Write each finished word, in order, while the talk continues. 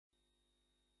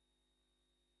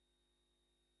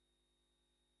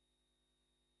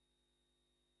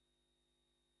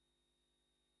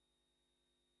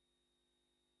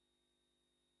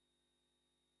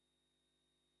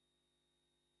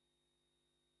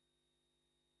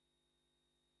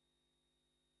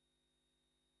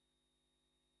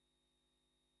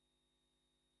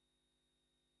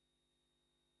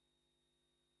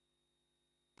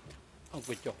អង្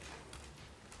គុយចុះ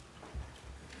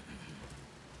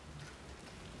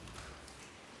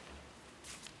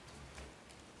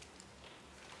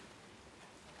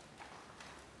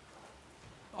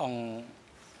អង្គ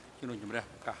ជំនុំជម្រះ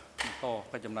ប្រកាសបន្ត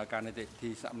កិច្ចដំណើរការនីតិវិធី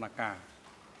សកម្មភាព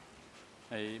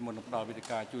ហើយមុននឹងផ្ដល់វិធី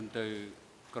ការជូនទៅ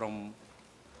ក្រម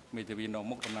មេធាវីនៅ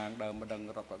មុខតំណាងដើមម្ដង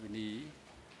រដ្ឋវិនី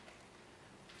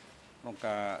ក្នុង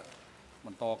ការប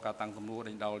ន្តការតាំងសំណួរ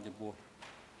ដេញដោលចំពោះ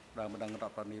ដើមម្ដងរ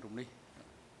ដ្ឋវិនីរូបនេះ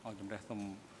អង្គជំរះសូម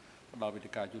ផ្ដល់វិធី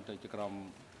ការជូនទៅក្រម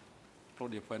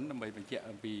Defense ដើម្បីបញ្ជាក់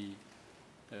អំពី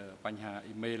បញ្ហា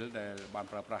អ៊ីមែលដែលបាន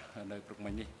ប្រើប្រាស់នៅព្រឹកមិ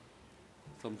ញនេះ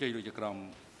សូមជ័យលោកជាក្រម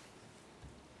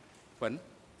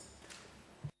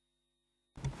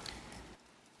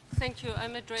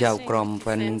ចៅក្រម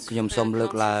វិញខ្ញុំសូមលើ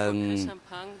កឡើង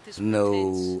នៅ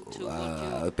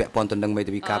ពាក់ព័ន្ធទៅនឹងមេ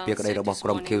ធាវីការពារក្តីរបស់ក្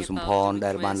រមខៀវសំផន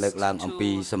ដែលបានលើកឡើងអំពី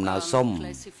សំណើសុំ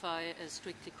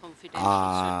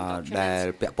ដែល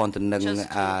ពាក់ព័ន្ធទៅនឹង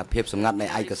ភាពសម្ងាត់នៃ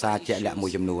ឯកសារជាក់លាក់មួ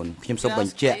យចំនួនខ្ញុំសូមប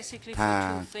ញ្ជាក់ថា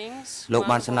លោក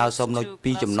បានស្នើសុំនៅ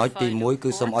ពីចំណុចទី1គឺ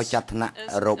សូមឲ្យចាត់ថ្នាក់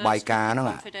របាយការណ៍ហ្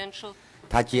នឹង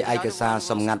ថាជាឯកសារ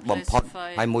សម្ងាត់បំផុត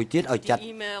ហើយមួយទៀតឲ្យចាត់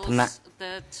ថ្នាក់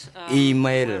អ៊ី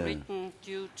មែល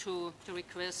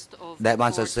ដែលបា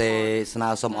នសរសេរស្នើ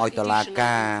សុំឲ្យតុលា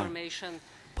ការ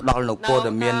ផ្ដល់នូវព័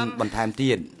ត៌មានបន្ថែម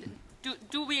ទៀត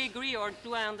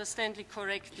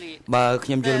បើខ្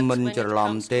ញុំយល់មិនច្រ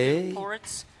ឡំទេ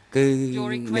គឺ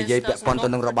និយាយពាក់ព័ន្ធទៅ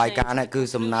នឹងរបាយការណ៍នេះគឺ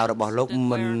សំណើរបស់លោក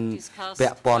មិនពា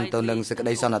ក់ព័ន្ធទៅនឹងសេចក្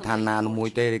តីសន្និដ្ឋានណាមួយ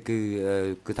ទេ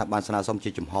គឺថាបានស្នើសុំជា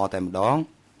ចំហតែម្ដង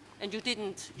And you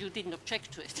didn't object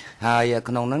to it. ហើយ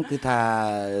ក្នុងហ្នឹងគឺថា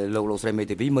លោកស្រីមេ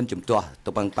ធាវីមិនជំទាស់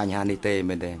ទៅបញ្ហានេះទេ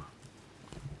មែនទេ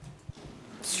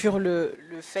Sur le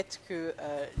fait que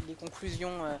les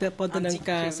conclusions ពាក់ព័ន្ធទៅនឹង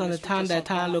ការសន្និដ្ឋានដែល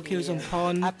ថាលោកខៀវសំផ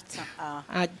ន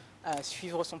អាច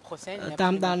suivre son procès តា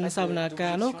មដានសវនាកា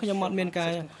រនោះខ្ញុំអត់មានកា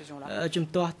រជំ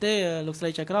ទាស់ទេលោកស្រី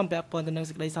ចៅក្រមពាក់ព័ន្ធទៅនឹង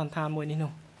សេចក្តីសន្និដ្ឋានមួយនេះ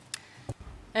នោះ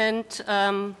And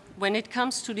when it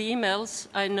comes to the emails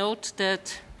I note that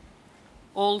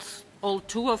all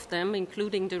two of them,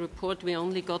 including the report we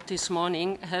only got this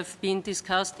morning, have been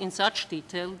discussed in such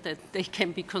detail that they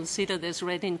can be considered as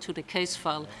read into the case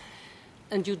file.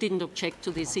 And you didn't object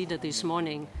to this either this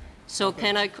morning. So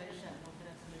can I...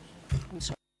 I'm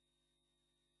sorry.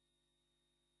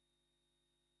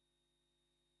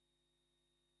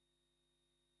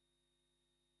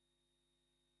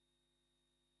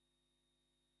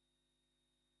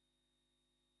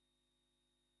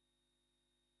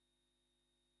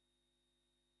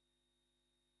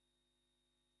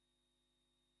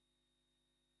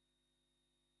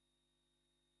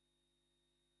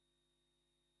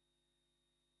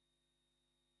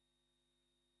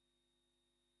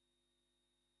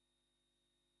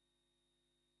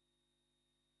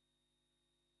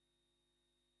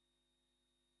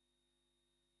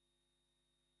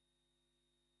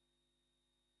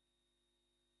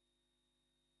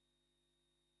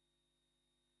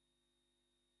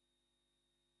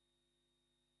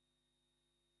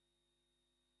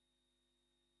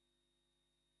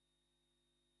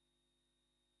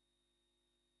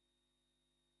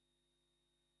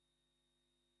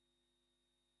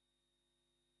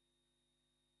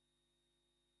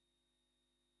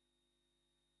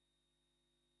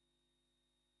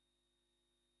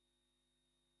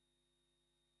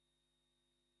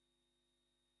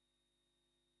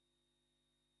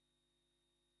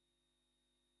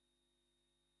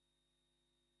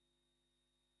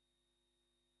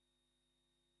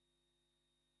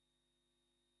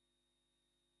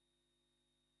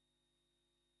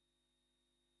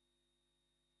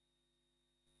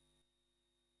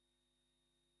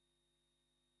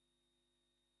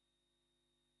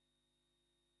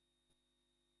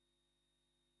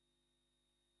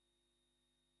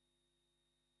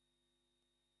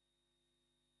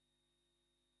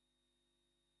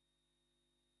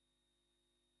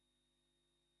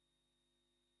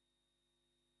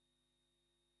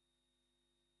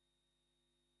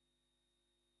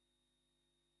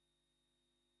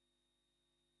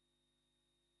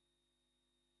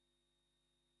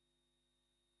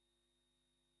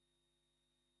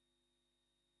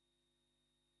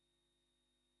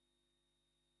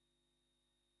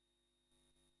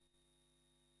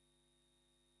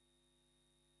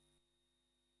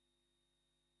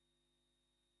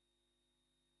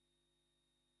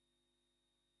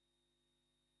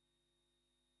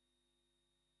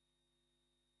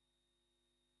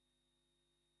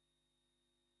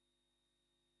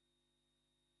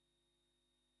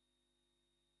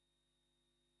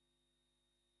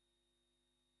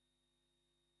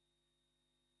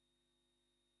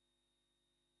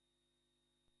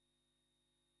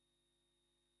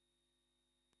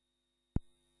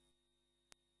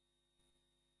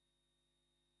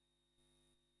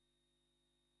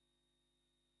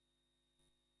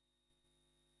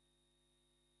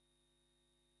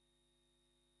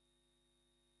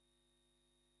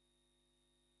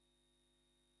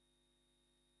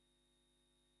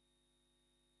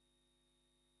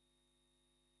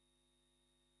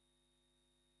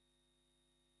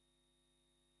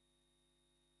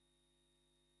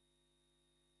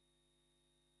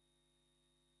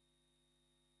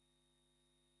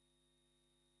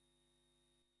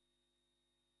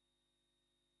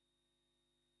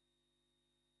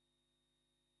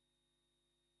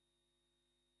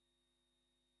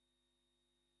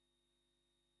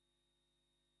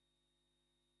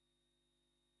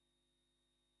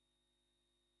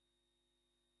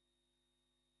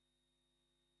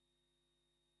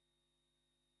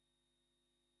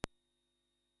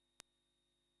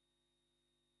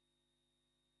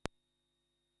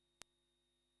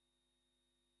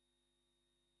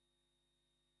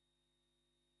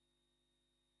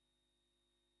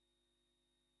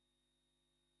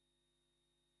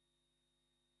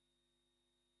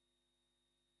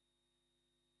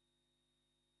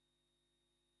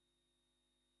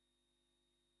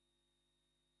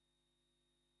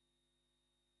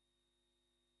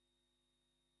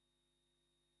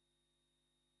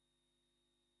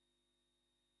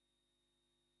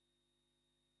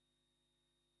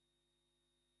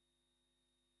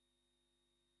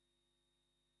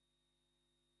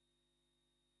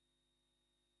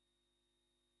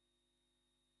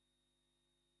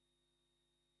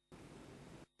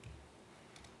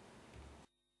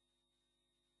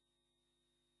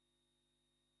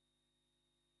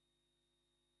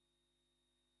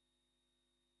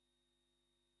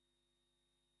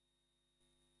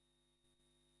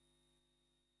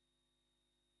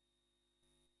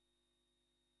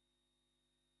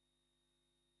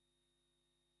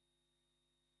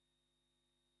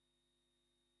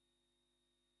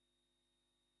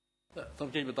 សូម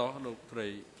ជម្រាបបន្តលោកស្រី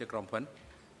ជាក្រុមហ៊ុន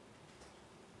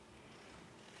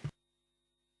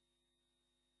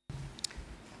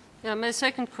Yeah, my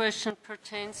second question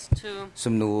pertains to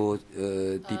សំណួរ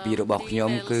ទី2របស់ខ្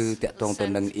ញុំគឺតាក់ទងទៅ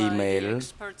នឹងអ៊ីមែល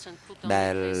ដែ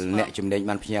លអ្នកជំនាញ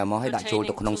បានផ្ញើមកឲ្យដាក់ចូល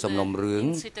ទៅក្នុងសំណុំរឿង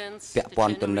ពាក់ព័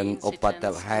ន្ធទៅនឹងឧបទ្ទ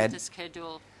ហេតុ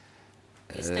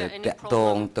តាក់ទ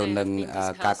ងទៅនឹង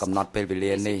ការកំណត់ពេលវេ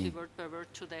លានេះ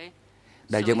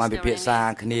ដែលយើងបានពិភាក្សា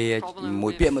គ្នាមួ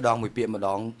យពាក្យម្ដងពី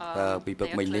ព្រឹ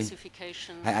កមិញនេះ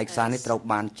ហើយឯកសារនេះត្រូវ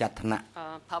បានចាត់ថ្នាក់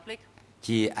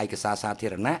ជាឯកសារសាធា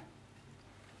រណៈ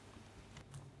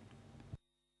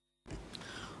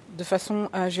De façon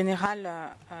générale,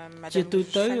 Madame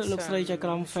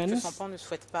ne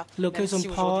souhaite pas, même si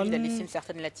aujourd'hui il a laissé une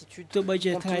certaine latitude compte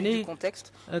tenu du contexte,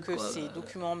 que ces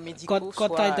documents médicaux soient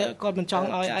publiés.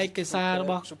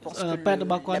 Je pense que la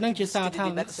publicité des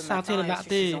débats de ce matin est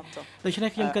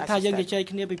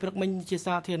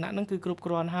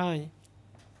suffisante.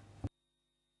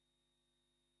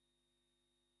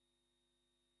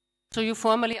 So you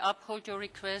formally uphold your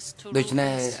request to ដូច្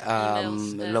នេះ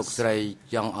លោកស្រី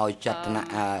ចង់ឲ្យចាត់ថ្នាក់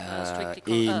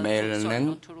អ៊ីមែលហ្នឹង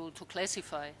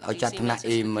ឲ្យចាត់ថ្នាក់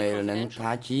អ៊ីមែលហ្នឹង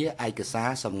ថាជាឯកសារ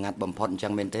សម្ងាត់បំផុតអញ្ចឹ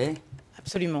ងមែនទេ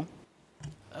Absolument.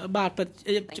 បាទពិត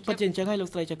ជាអញ្ចឹងហើយលោក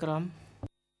ស្រីចក្រម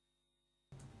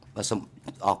បាទសូម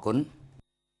អរគុណ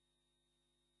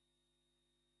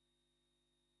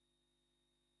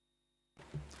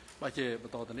បាទជាប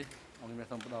ន្តទៅនេះអង្គមាន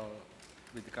សូមផ្ដល់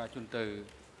វេទិកាជូនទៅ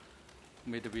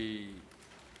មេធាវី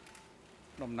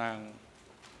តំណាង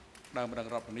ដើមម្ដង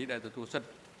រដ្ឋនេះដែលទទួលសិទ្ធិ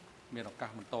មានឱកាស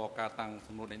បន្តការតាំង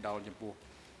សំណួរដេញដោលចំពោះ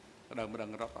ដើមម្ដង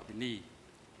រដ្ឋវិនី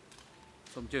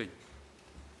សូមអញ្ជើញ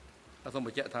សូមប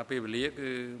ញ្ជាក់ថាពេលវេលាគឺ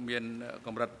មានក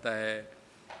ម្រិតតែ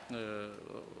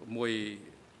មួយ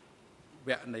វ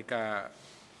គ្គនៃការ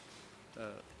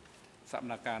សកម្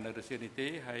មភាពនៅរសៀលនេះទេ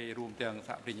ហើយរួមទាំងស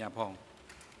ហប្រញ្ញាផង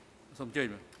សូមអញ្ជើញ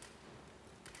បាទ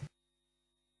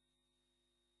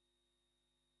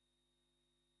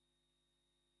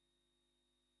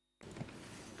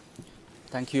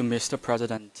Thank you, Mr.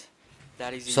 President.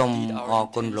 សូមអរ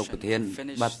គុណលោកប្រធាន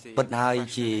បាទពិតហើយ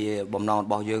ជាបំណងរ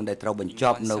បស់យើងដែលត្រូវបញ្ច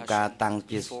ប់នៅការតាំង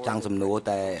ជាតាំងសំណួរ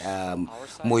តែ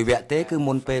មួយវគ្គទេគឺ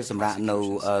មុនពេលសម្រាប់នៅ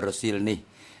រសៀលនេះ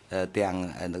ទាំង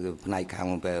ផ្នែកខាង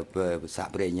សហ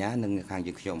ប្រញ្ញានិងខាង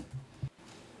យើងខ្ញុំ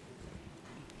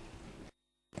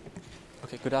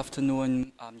Okay, good afternoon,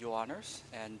 Your Honors,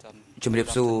 and ជំរាប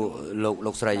សួរ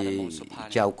លោកស្រី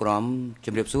ចៅក្រម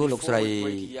ជំរាបសួរលោកស្រី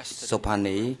សុផា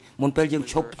នីមុនពេលយើង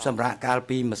ឈប់សម្រាប់កាល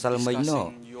ពីម្សិលមិញនោះ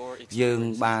យើង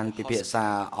បានពិភាក្សា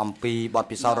អំពីបទ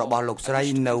ពិសោធន៍របស់លោកស្រី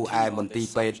នៅឯមន្ទីរ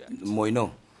ពេទ្យមួយនោះ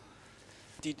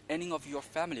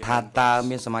ថាតើ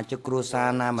មានសមាជិកគ្រួសារ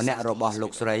ណាម្នាក់របស់លោ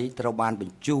កស្រីត្រូវបានប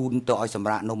ញ្ជូនទៅឲ្យសម្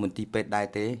រាកនៅមន្ទីរពេទ្យដែរ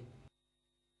ទេ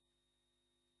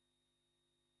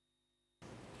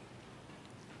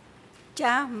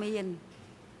ចាមាន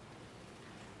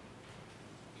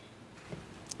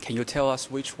Can you tell us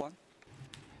which one?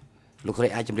 លោកស្រី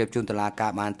អាចជម្រាបជូនតុលាកា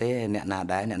របានទេអ្នកណា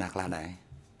ដែរអ្នកណាខ្លះដែរ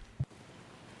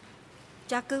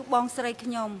ចាគឺបងស្រីខ្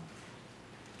ញុំ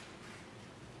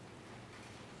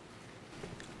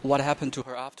What happened to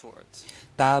her afterwards?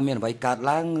 តើមានអ្វីកើត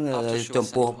ឡើងចំ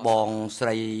ពោះបងស្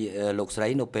រីលោកស្រី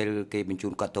នៅពេលគេបញ្ជូ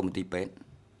នគាត់ទៅមន្ទីរពេទ្យ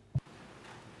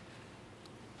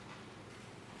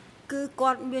គឺ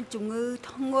គាត់មានជំងឺ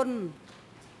ធ្ងន់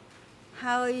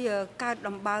ហើយកើត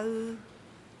ដំបៅ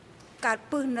កើត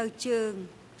ពឹសនៅជើង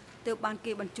ទើបបាន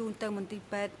គេបញ្ជូនទៅមន្ទីរ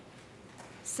ពេទ្យ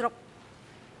ស្រុក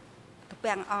ត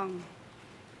ពាំងអង្គ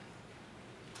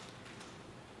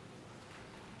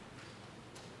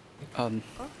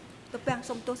តពាំង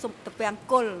សុំទោសតពាំង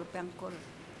គុល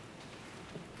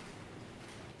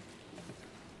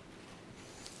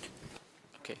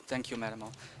Okay, thank you, Madam.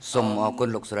 សូមអរគុណ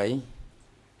លោកស្រី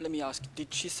Let me ask, did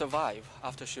she survive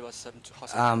after she was sent to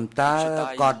តើ hospital?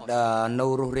 គាត់នៅ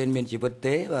រស់រានមានជីវិត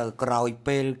ទេក្រោយ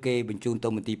ពេលគេបញ្ជូនទៅ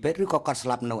មន្ទីរពេទ្យឬក៏គាត់ស្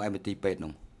លាប់នៅឯមន្ទីរពេទ្យ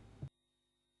នោះ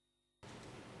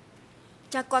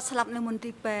ចាគាត់ស្លាប់នៅមន្ទី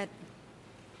រពេទ្យ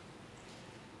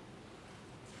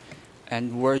And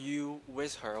were you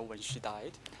with her when she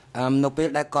died? នៅពេល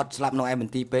ដែលគាត់ស្លាប់នៅឯម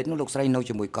ន្ទីរពេទ្យនោះលោកស្រីនៅ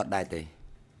ជាមួយគាត់ដែរទេ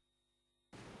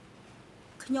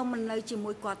ខ្ញុំមិននៅជា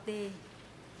មួយគាត់ទេ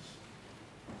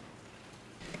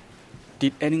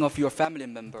Did any of your family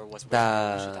member was with her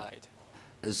when she died?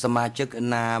 សមាជិក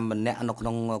ណាម្នាក់នៅក្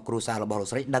នុងគ្រួសាររបស់លោក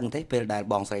ស្រីដឹងទេពេលដែល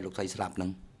បងស្រីលោកស្រីស្លាប់នឹង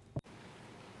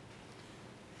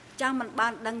ចាស់មិនបា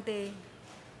នដឹងទេ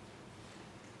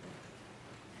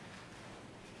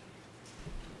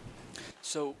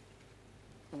So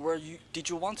Did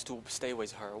you want to stay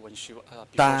with her when before she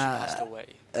passed away?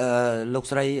 លោក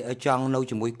ស្រីចង់នៅ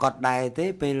ជាមួយគាត់ដែរទេ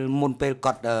ពេលមុនពេល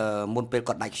គាត់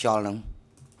ដាច់ខ្យល់ហ្នឹង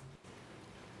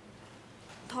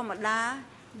ធម្មតា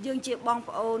យើងជាបង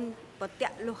ប្អូនប្រតិ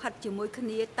លោហិតជាមួយគ្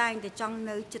នាតែងតែចង់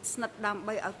នៅចិត្តស្និទ្ធដើម្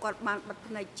បីឲ្យគាត់បានបិទ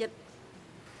ភ្នែកចិត្ត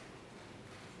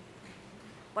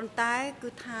ប៉ុន្តែគឺ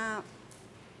ថា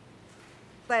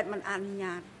ពេទ្យមិនអនុញ្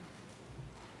ញាត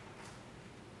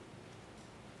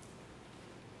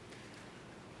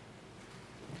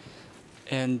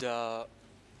And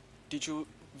did you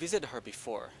visit her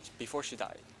before she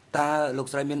died? តើលោក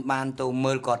ស្រីមានបានទៅ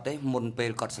មើលគាត់ទេមុនពេ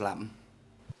លគាត់ស្លាប់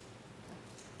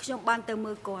ខ្ញុំបានទៅ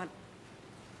មើលគាត់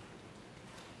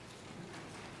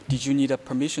Did you need a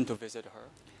permission to visit her?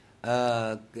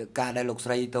 ការដែលលោក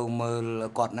ស្រីទៅមើល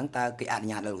គាត់ហ្នឹងតើគេអនុ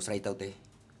ញ្ញាតឲ្យលោកស្រីទៅទេ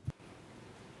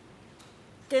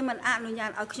គេមិនអនុញ្ញា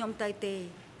តឲ្យខ្ញុំទៅទេ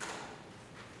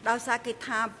ដោយសារគេ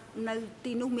ថានៅ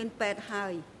ទីនោះមានពេទ្យហើ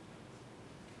យ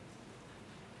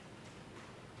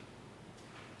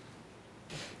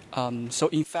So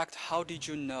in fact, how did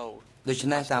you know? ដូច្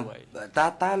នេះ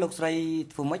តើលោកស្រី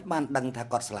ធ្វើម៉េចបានដឹងថា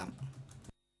គាត់ស្លាប់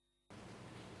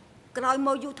ក្រោយម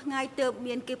កយូរថ្ងៃទើប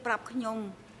មានគេប្រាប់ខ្ញុំ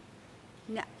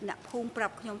អ្នកភូមិប្រា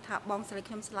ប់ខ្ញុំថាបងស្រី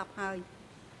ខ្ញុំស្លាប់ហើយ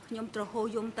ខ្ញុំទ្រហោ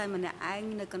យំតែម្នាក់ឯង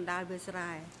នៅកណ្ដាលវាលស្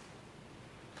រែ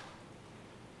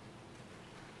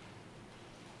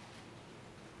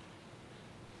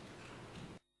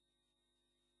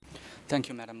Thank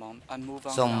you, Madam Mom. I move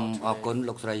on សូម now អរគុណ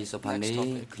លោកស្រីសុផានី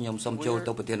ខ្ញុំសូមចូល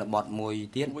ទៅប្រធានបទមួយ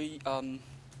ទៀត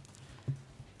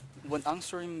When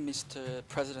answering Mr.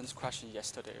 President's question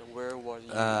yesterday, where was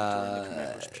you during the Khmer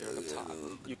period of time?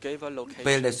 You gave a location.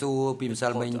 ពេលដែលសួរពីម្សិ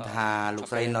លមិញថាលោក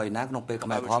ស្រីនៅណាក្នុងពេលខ្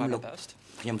មែរក្រហមលោក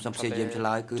ខ្ញុំសូមព្យាយាមឆ្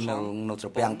លើយគឺនៅត្រ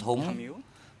ពាំងធំ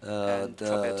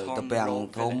ត្រពាំង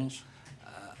ធំ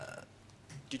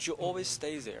Did you always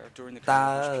stay there during the Khmer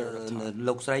period of time?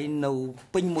 លោកស្រីនៅ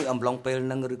ពេញមួយអំឡុងពេលហ្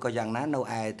នឹងឬក៏យ៉ាងណានៅ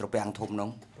ឯត្រពាំងធំហ្នឹង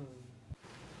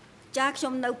ចាខ្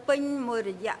ញុំនៅពេញមួយ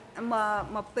រយៈ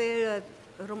មកពេល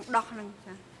រំដោះហ្នឹង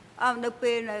ចានៅ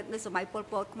ពេលនៅសម័យប៉ុល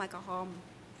ពតខ្មែរក្រហម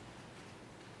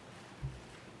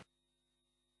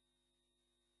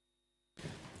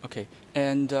Okay,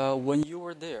 and when you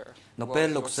were there, នៅពេល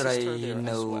លោកស្រី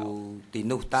នៅទី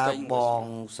នោះតើបង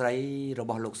ស្រីរ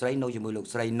បស់លោកស្រីនៅជាមួយលោក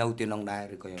ស្រីនៅទីនោះដែរ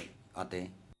ឬក៏អត់ទេ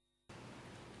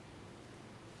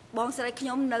បងស្រីខ្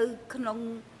ញុំនៅក្នុង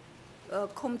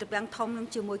ឃុំត្រពាំងធំនឹង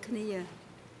ជាមួយគ្នា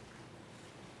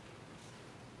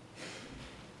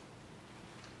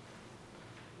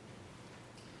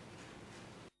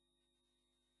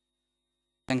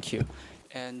Thank you.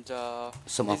 And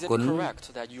is it correct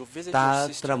that you visited your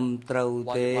sister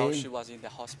while she was in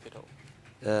the hospital?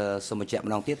 សូមបញ្ជាក់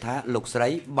ម្ដងទៀតថាលោកស្រី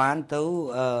បានទៅ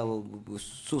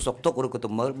សួរសុខទុក្ខឬក៏ទៅ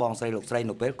មើលបងស្រីលោកស្រី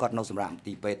នៅពេលគាត់នៅសម្រាប់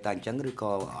ទីពេទ្យតែអញ្ចឹងឬ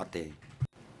ក៏អត់ទេ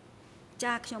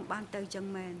ចាខ្ញុំបានទៅអញ្ចឹង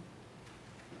មែន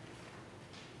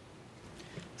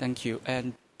Thank you. And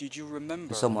did you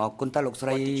remember សូមអរគុណតើលោកស្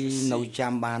រីនៅ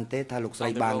ចាំបានទេថាលោកស្រី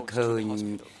បានឃើញ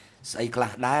ស្អីខ្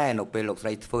លះដែរនៅពេលលោកស្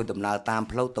រីធ្វើដំណើរតាម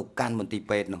ផ្លូវទៅកាន់មន្ទីរ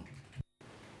ពេទ្យនោះ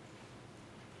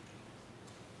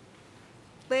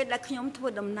ពេលដែលខ្ញុំធ្វើ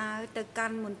ដំណើរទៅកា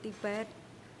ន់មន្ទីរពេទ្យ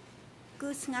គឺ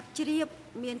ស្ងាត់ជ្រាប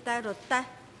មានតែរទេះ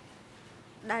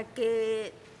ដែលគេ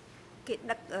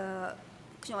ដឹក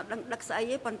ខ្ញុំអត់ដឹងដឹកស្អី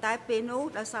ទេប៉ុន្តែពេលនោះ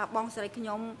ដោយសារបងស្រីខ្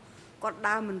ញុំគាត់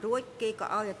ដើរមិនរួចគេក៏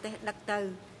ឲ្យរទេះដឹកទៅ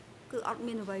គឺអត់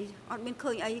មានអ្វីអត់មាន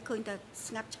ឃើញអីឃើញតែ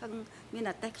ស្ងាត់ឈឹងមាន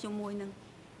រទេះខ្ញុំមួយហ្នឹង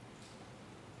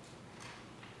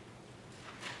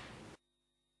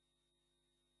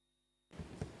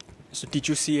So did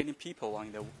you see any people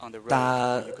on the road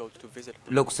when you go to visit?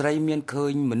 លោកស្រីមានឃើ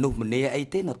ញមនុស្សម្នាអី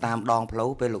ទេនៅតាមដងផ្លូវ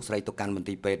ពេលលោកស្រីទៅកាន់មន្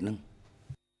ទីរពេទ្យហ្នឹង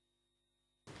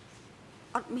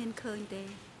អត់មានឃើញទេ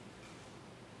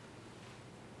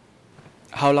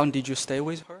How long did you stay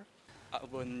with her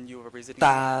when you were visiting?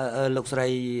 តើលោកស្រី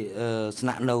ស្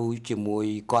នាក់នៅជាមួយ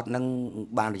គាត់ហ្នឹង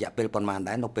បានរយៈពេលប៉ុន្មាន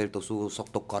ដែរនៅពេលទៅសួរសុខ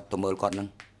ទុក្ខគាត់ទៅមើលគាត់ហ្នឹង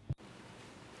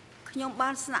ខ្ញុំបា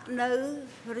នស្នាក់នៅ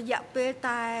រយៈពេល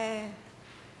តែ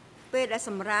ពេលដែល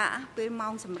សម្រាកពេលម៉ោ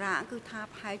ងសម្រាកគឺថា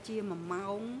ប្រហែលជា1ម៉ោ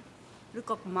ងឬ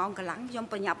ក៏1ម៉ោងកន្លះខ្ញុំ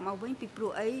ប្រញាប់មកវិញពីព្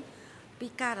រោះអីពី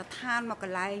ការដ្ឋានមកក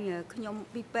ន្លែងខ្ញុំ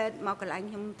ពីពេទ្យមកកន្លែង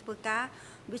ខ្ញុំធ្វើការ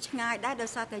វាឆ្ងាយដែរដោយ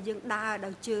សារតែយើងដើរដ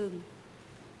ល់ជើង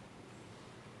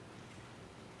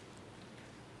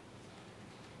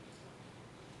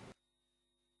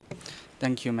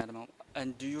Thank you, Madam. And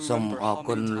do you remember how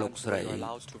many times you were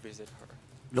allowed to visit her?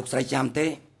 លោកស្រីចាំទេ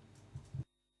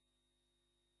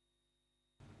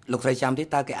លោកស្រីចាំទេ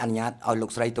តើគេអនុញ្ញាតឲ្យលោ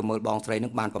កស្រីទៅមើលបងស្រីនឹ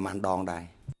ងបានប្រមាណដងដែរ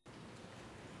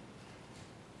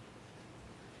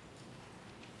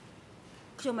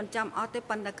ខ្ញុំមិនចាំអត់ទេ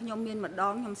ប៉ុន្តែខ្ញុំមានម្ដ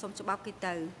ងខ្ញុំសុំច្បាប់គេ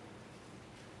ទៅ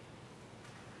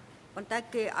ប៉ុន្តែ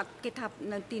គេថា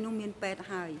នៅទីនោះមានពេទ្យ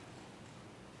ហើយ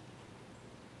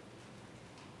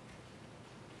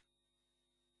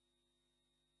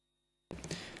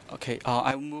Okay,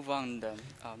 I will move on then,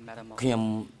 Madam. ខ្ញុំ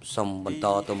សូមបន្ត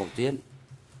ទៅមុខទៀត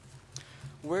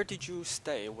Where did you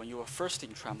stay when you were first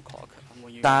in Tramcock?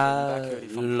 When you តើ evacuated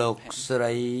from លោក Phnom Penh? ស្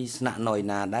រីស្នាក់នៅ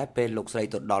ណាដែរពេលលោកស្រី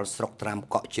ទៅដល់ស្រុកត្រាំ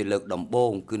កក់ជាលើកដំបូ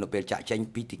ងគឺនៅពេលចាក់ចេញ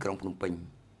ពីទីក្រុងភ្នំពេញ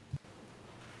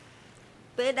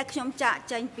ពេលដែលខ្ញុំចាក់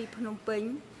ចេញពីភ្នំពេញ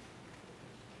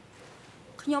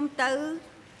ខ្ញុំទៅ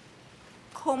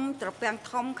ឃុំត្រពាំង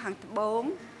ធំខាងត្បូង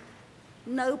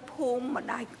នៅភូមិម្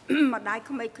ដាយ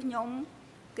ក្មេកខ្ញុំ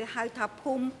គេហៅថា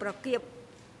ភូមិប្រគៀប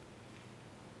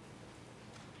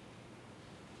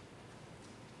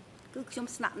គឺខ្ញុំ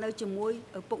ស្នាក់នៅជាមួយ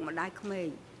ឪពុកម្ដាយក្មេក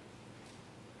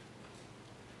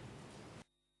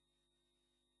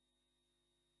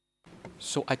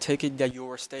So I take it that you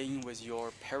were staying with your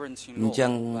parents-in-law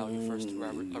while you first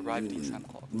arrived in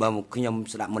Tramcock. បើខ្ញុំ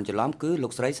ស្ដាប់មិនច្រឡំគឺលោ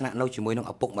កស្រីស្នាក់នៅជាមួយនឹង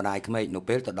ឪពុកម្ដាយក្មេកនៅ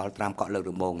ពេលទៅដល់ត្រាំកក់លើក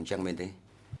ដំបូងអញ្ចឹងមែនទេ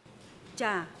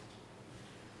ចា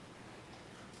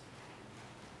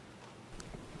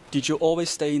Did you always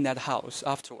stay in that house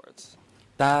afterwards?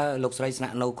 តើលោកស្រីស្នា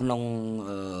ក់នៅក្នុង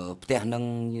ផ្ទះនឹង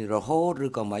រហូតឬ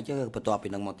ក៏មិនបន្ទាប់ពី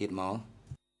នឹងមកទៀតមក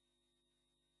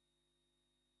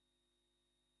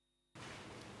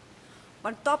ប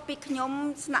ន្ទាប់ពីខ្ញុំ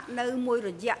ស្នាក់នៅមួយរ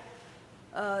យៈ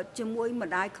ជាមួយម្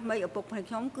ដាយក្មេកឪពុក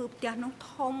ខ្ញុំគឺផ្ទះនោះ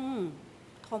ធំ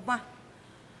ណាស់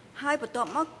ហើយបន្ទាប់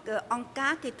មកអង្គកា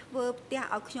រគេធ្វើផ្ទះ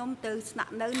ឲ្យខ្ញុំទៅស្នា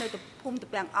ក់នៅនៅភូមិត្រ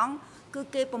ពាំងអង្គគឺ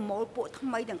គេប្រមូលពួកថ្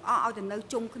មីទាំងអស់ឲ្យទៅនៅ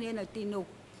ជុំគ្នានៅទីនោះ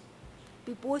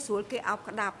ពីព្រោះស្រួលគេអោប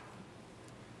ក្តាប់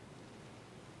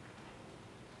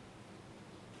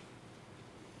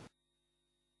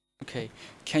Okay,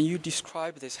 can you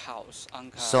describe this house?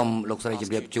 សូមលោកស្រីជ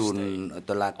ម្រាបជូន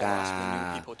តុលាការ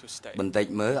បន្តិច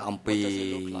មើលអំពី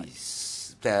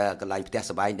តែកន្លែងផ្ទះ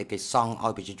សម្បែងដែលគេសង់ឲ្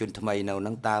យប្រជាជនថ្មីនៅហ្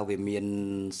នឹងតើវាមាន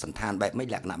សន្តានបែបម៉េច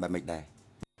លក្ខណៈបែបម៉េចដែរ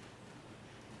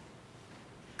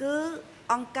គឺ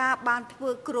អង្គការបានធ្វើ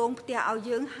គ្រោងផ្ទះឲ្យ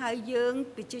យើងហើយយើង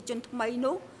ប្រជាជនថ្មី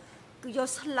នោះគឺយក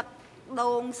ស្លឹក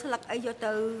ដូងស្លឹកអីយក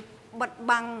ទៅបិទ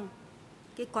បាំង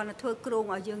គេគ្រាន់តែធ្វើគ្រោង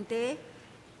ឲ្យយើងទេ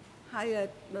ហើយ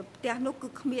ផ្ទះនោះគឺ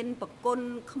គ្មានបង្គន់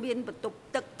គ្មានបន្ទប់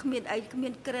ទឹកគ្មានអីគ្មា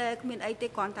នក្រែគ្មានអីទេ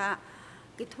គ្រាន់ថា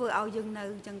គេធ្វើឲ្យយើងនៅ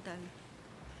អញ្ចឹងទៅ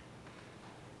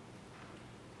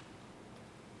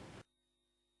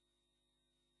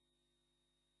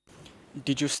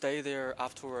Did you stay there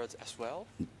afterwards as well?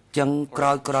 ចឹងក្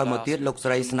រោយមកទៀតលោកស្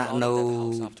រីស្នាក់នៅ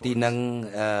ទីនឹង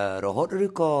រហូតឬ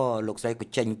ក៏លោកស្រីក៏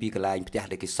ចេញពីកន្លែងផ្ទះ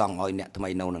ដែលគេសង់ឲ្យអ្នកថ្មី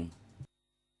នៅនឹង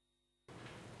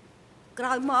ក្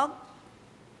រោយមក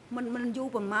មិនយូរ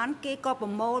ប្រហែលគេក៏ប្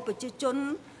រមូលប្រជាជន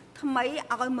ថ្មី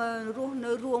ឲ្យមករស់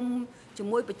នៅរួមជា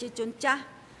មួយប្រជាជនចាស់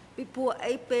ពីព្រោះ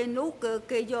អីពេលនោះ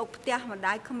គេយកផ្ទះម្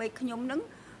ដាយក្មេកខ្ញុំនឹង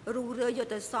រុះរើយក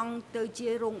ទៅសង់ទៅជា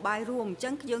រោងបាយរួមអញ្ចឹ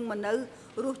ងយើងមកនៅ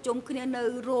រស់ជុំគ្នានៅ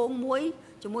រោងមួយ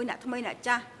ជាមួយអ្នកថ្មីអ្នក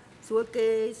ចាស់ស្រួល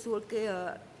គេ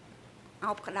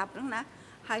អោបក្តាប់ហ្នឹងណា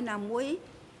ហើយណាមួយ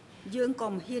យើងក៏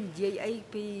មិនហ៊ាននិយាយអី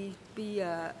ពី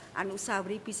អនុស្សាវ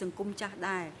រីយ៍ពីសង្គមចាស់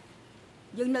ដែរ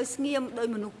យើងនៅស្ងៀមដោយ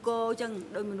មនុស្សកអញ្ចឹង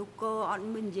ដោយមនុស្សកអត់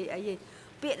មាននិយាយអីទេ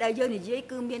ពាក្យដែលយើងនិយាយ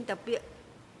គឺមានតែពាក្យ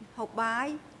ហូបបាយ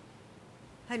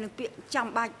ហើយនឹងពាក្យចាំ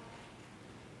បាច់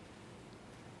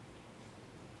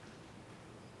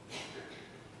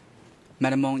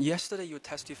Madam Mong, yesterday you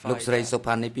testified លោកស្រីសុ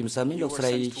ផានីពីម្សិលមិញលោកស្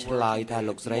រីឆ្លើយថា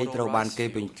លោកស្រីត្រូវបានគេ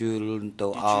បញ្ជូនទៅ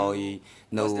ឲ្យ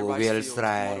នៅវាលស្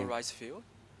រែ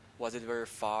Was it very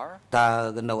far? តើ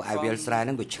នៅឯវាលស្រែហ្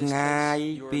នឹងវាឆ្ងាយ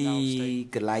ពី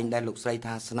កន្លែងដែលលោកស្រី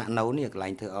ថាស្នាក់នៅនេះកន្លែ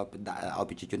ងធ្វើឲ្យ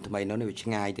ប្រជាជនថ្មីនៅនេះវាឆ្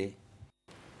ងាយទេ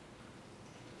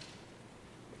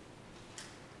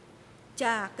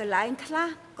ចាកន្លែងខ្លះ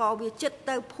ក៏វាចិត្ត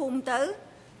ទៅភូមិទៅ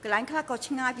កន្លែងខ្លះក៏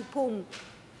ឆ្ងាយពីភូមិ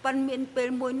ប៉ុន្តែមានពេល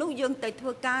មួយនោះយើងទៅធ្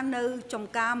វើការនៅចំ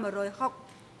ការ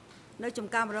160នៅចំ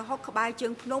ការ160ក្បែរជើ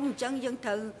ងភ្នំអញ្ចឹងយើងត្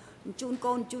រូវជូន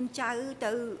កូនជូនចៅ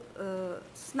ទៅ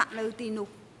ស្នាក់នៅទីនោះ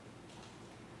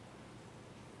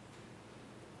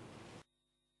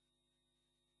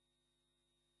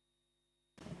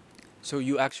So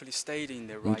you actually stayed in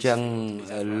the អញ្ចឹង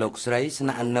លោកស្រីស្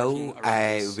នាក់នៅឯ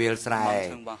វាលស្រែ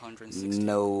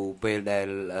នៅពេលដែល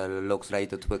លោកស្រី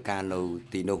ទៅធ្វើការនៅ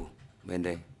ទីនោះមែន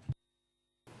ទេ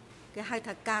គេហៅ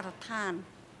ថាការដ្ឋាន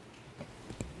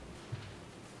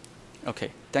Okay,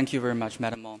 thank you very much,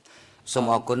 Madam Mong. សូម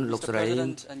អរគុណលោកស្រី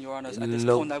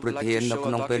លោកប្រធាននៅ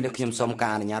ក្នុងពេលនេះខ្ញុំសូមកា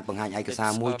រអនុញ្ញាតបង្ហាញឯកសា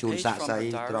រមួយជូនសាក្សី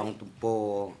ត្រង់ទំព័រ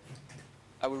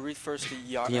I will read first the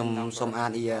ERN ខ្ញុំសូមអា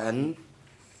ន ERN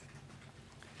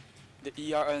The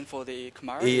ERN for the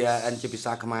Khmer ERN ជាភា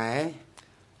សាខ្មែរ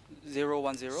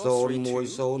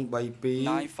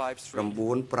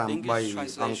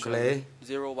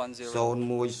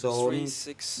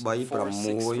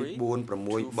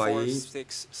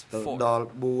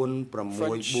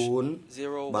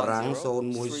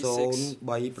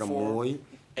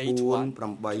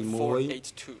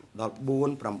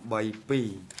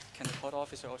Can the court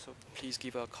officer also please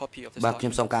give a copy of this បាទខ្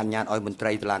ញុំសូម document? ការអនុញ្ញាតឲ្យមន្ត្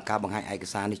រីតុលាការបង្ហាញឯក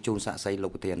សារនេះជូនសាក្សីលោ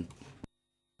កប្រធាន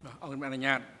អរគុណអនុញ្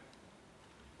ញាត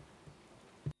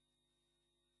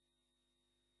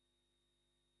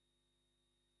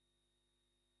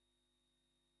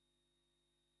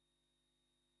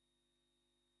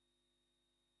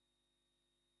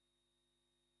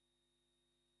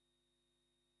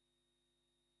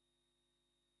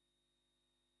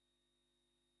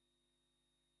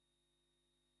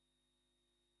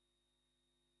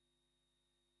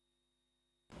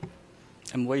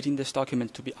I'm waiting this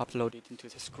document to be uploaded into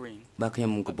the screen. បាទខ្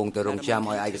ញុំកំពុងតែរងចាំ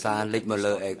ឲ្យឯកសារលេចមក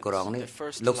លើអេក្រង់នេះ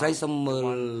លោកស្រីសូមមើ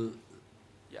ល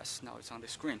Yes, now it's on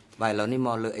the screen. បាទឥឡូវនេះម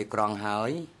កលើអេក្រង់ហើ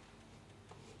យ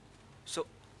So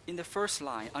in the first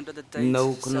line under the date នៅ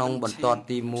ក្នុងបន្ទាត់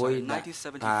ទី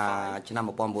 1 ថា 1975 ឆ្នាំ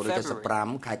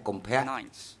 1975 ខែកុម្ភៈ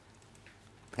 9th.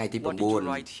 ថ្ងៃទី What did you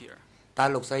 9 write here? តើ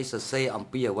លោកស្រីសរសេរអំ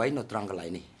ពីអ្វីនៅត្រង់កន្លែង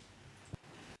នេះ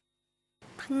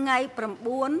ថ្ងៃ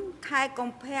9ខែកុ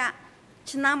ម្ភៈ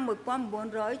ឆ្នាំ1976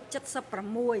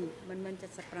មិនមែន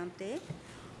75ទេ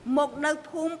មកនៅ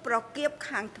ភូមិប្រគៀប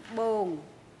ខាងត្បូង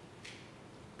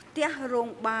ផ្ទះរោង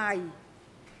បាយ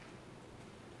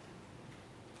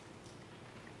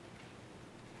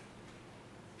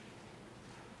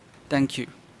Thank you.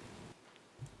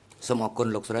 សូមអរគុណ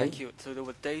លោកស្រី Thank you. So the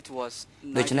date was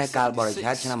ដូច្នេះកាលបរិច្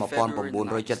ឆេទឆ្នាំ 1976. Thank you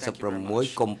very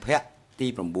 1976 កុម្ភៈទី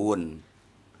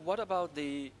 9 What about the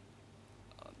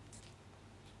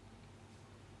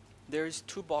there is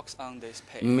two box on this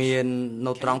page. មាន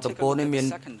នៅត្រង់ទំព័រនេះមាន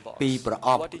2ប្រអ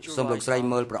ប់សូមលោកស្រី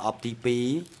មើលប្រអប់ទី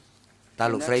2តើ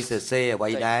លោកស្រីសរសេរអ្វី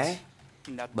ដែរ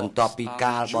បន្ទាប់ពី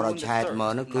កាលបរិច្ឆេទម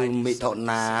កនោះគឺមិថុ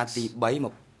នាទី3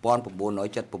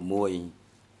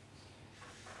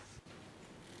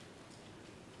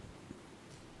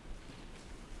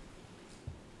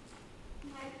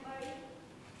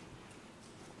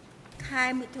 1976 ខែ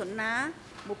មិថុនា1976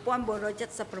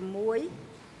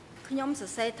ខ្ញុំសរ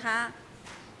សេរថា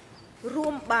រួ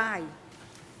មបាយ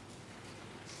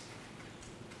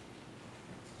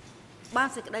បាន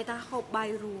សេចក្តីថាហូបបាយ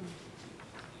រួម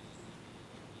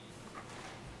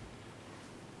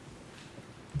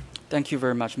Thank you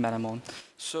very much, Madam On.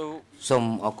 So សូម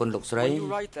អរគុណលោកស្រី when you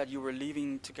write that you were living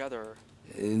together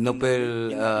នៅពេល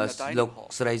លោក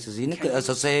ស្រីសុស៊ីនេះគឺ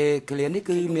សរសេរឃ្លានេះ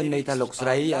គឺមានន័យថាលោកស្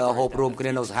រីហូបរួមគ្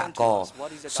នានៅសហករណ៍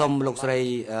សូមលោកស្រី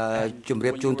ជម្រា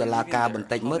បជូនតុលាការបន្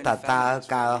តិចមើលតើ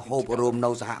ការហូបរួមនៅ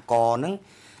សហករណ៍ហ្នឹង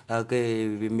គេ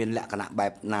វាមានលក្ខណៈបែ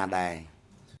បណាដែរ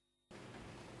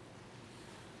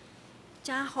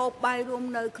ចាហូបបាយរួម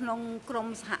នៅក្នុងក្រុម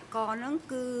សហករណ៍ហ្នឹង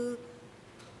គឺ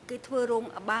គេធ្វើរោង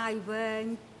បាយវែង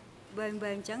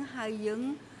អញ្ចឹងហើយយើង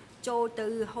ចូលទៅ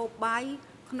ហូបបាយ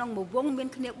ក្នុងមួយវងមាន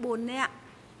គ្នា4នាក់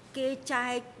គេចែ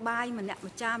កបាយម្នាក់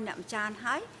ម្ចាន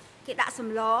ហើយគេដាក់ស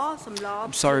ម្ល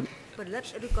ផលិត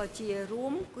ឬក៏ជារួ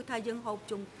មគឺថាយើងហូ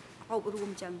បរួម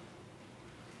អញ្ចឹង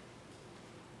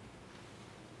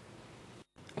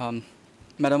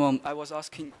Madam I was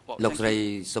asking លោកស្រី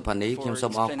សុផានីខ្ញុំសូ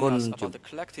មអរគុណ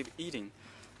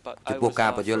ចំពោះកា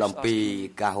របញ្យល់អំពី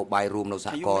ការហូបបាយរួមនៅស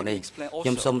ហគមន៍នេះខ្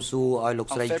ញុំសូមសួរឲ្យលោក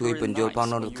ស្រីជួយបញ្យល់ផង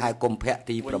នៅខែកុម្ភៈ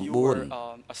ទី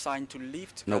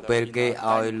 9 នៅពេលគេ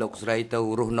ឲ្យលោកស្រីទៅ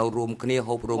រស់នៅរួមគ្នា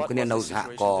ហូបរួមគ្នានៅសហ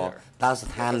គមន៍តើស្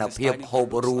ថានភាពហូ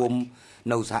បរួម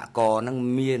នៅសហគមន៍ហ្នឹង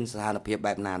មានស្ថានភាព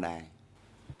បែបណាដែរ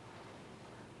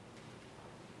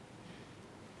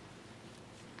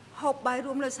ហូបបាយ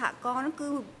រួមនៅសហគមន៍ហ្នឹងគឺ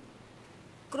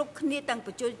គ្រប់គ្នាទាំង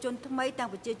ប្រជាជនថ្មីទាំង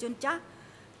ប្រជាជនចាស់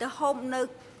ទៅហូបនៅ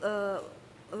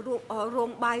រោង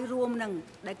បាយរួមហ្នឹង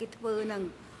ដែលគេធ្វើហ្នឹង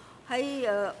ហើយ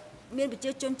មានប្រជា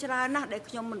ជនច្រើនណាស់ដែល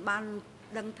ខ្ញុំមិនបាន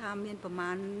ដឹងថាមានប្រមា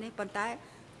ណនេះប៉ុន្តែ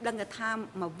ដឹងថា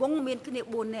មួយវងមានគ្នា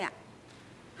4នាក់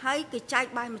ហើយគេចែក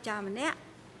បាយម្ចាស់ម្នាក់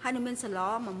ហើយនឹងមានសឡ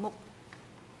មួយមុខ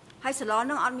ហើយសឡហ្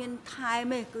នឹងអត់មានថែ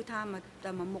មទេគឺថាតែ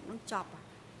មួយមុខហ្នឹងចប់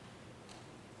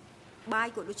បាយ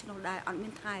ក៏ដូចនោះដែរអត់មា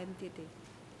នថែមទៀតទេ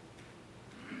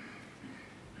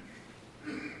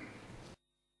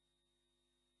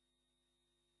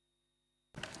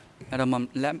Madam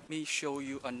let me show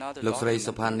you another លោកស្រី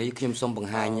សុផានីខ្ញុំសូមប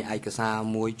ង្ហាញឯកសារ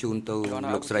មួយជូនទៅ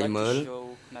លោកស្រីមើល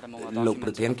លោកប្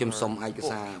រធានខ្ញុំសូមឯក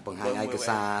សារបង្ហាញឯក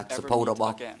សារសភៅរប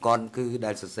ស់គាត់គឺ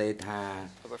ដែលសរសេរថា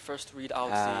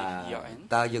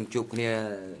តើយើងជួបគ្នា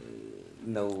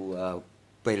នៅ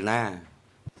ពេលណា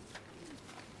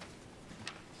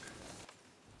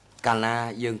កាលណា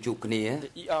យើងជួបគ្នា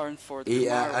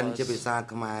ERN ជាភាសា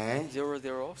ខ្មែរ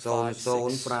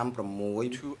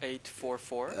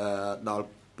0056ដល់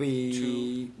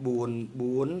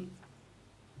244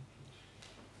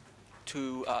 to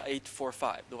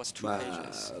 845 there was 2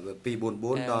 pages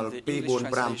 244ដល់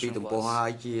245ពីទំព័រហើយ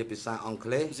ជាភាសាអង់គ្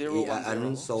លេស ERN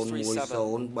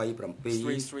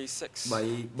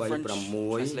 01037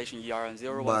 translation ERN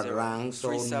បារាំង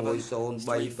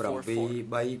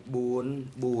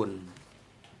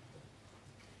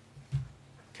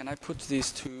01037 Can I put these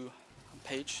two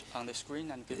page on the screen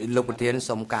and give it លោកប្រធាន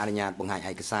សូមការអនុញ្ញាតបង្ហាញ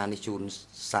ឯកសារនេះជូន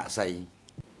សាក្សី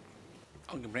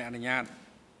អង្គជំរះអនុញ្ញាត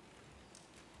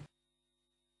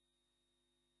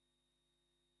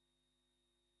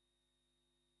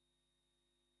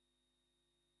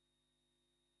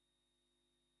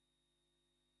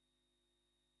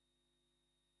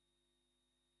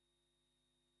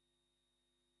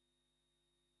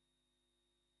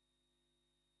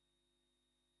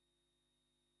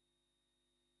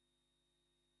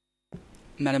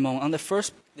Madam, on the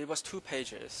first there was 2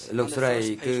 pages លោកស្រី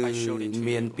គឺ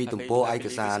មានពីទំព័រឯក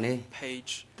សារនេះ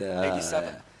page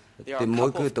ទីមួយ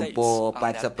គឺទំព័រ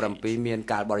87មាន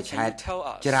កាលបរិច្ឆេទ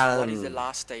ច្រើន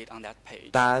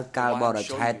តើកាលបរិច្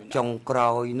ឆេទចុងក្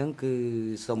រោយហ្នឹងគឺ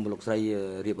សូមលោកស្រី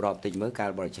រៀបរាប់តិចមើលកា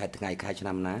លបរិច្ឆេទថ្ងៃខែឆ្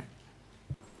នាំណា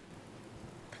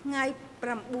ថ្ងៃ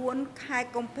9ខែ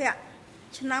កុម្ភៈ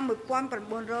ឆ្នាំ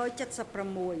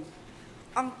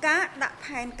1976អង្គការដាក់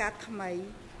ផែនការថ្មី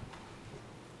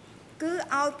គឺ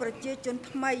ឲ្យប្រជាជន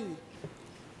ថ្មី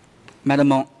Madam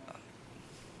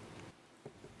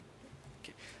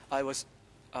I was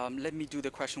let me do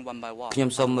the question one by one ខ្ញុំ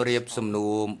សូមរៀបសំណួ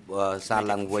រសារ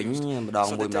ឡើងវិញម្ដង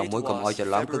មួយកុំឲ្យច្រ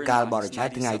ឡំគឺកាលបរិច្ឆេទ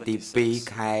ថ្ងៃទី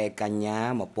2ខែកញ្ញា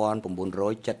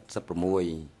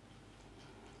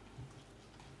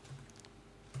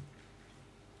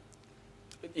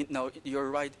1976No,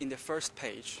 you're right in the first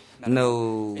page. នៅ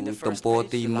ទំព័រ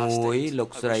ទី1លោក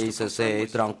ស្រីសរសេរ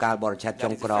ត្រង់កាលបរិច្ឆេទចុ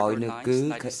ងក្រោយនោះគឺ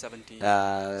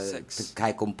ខែ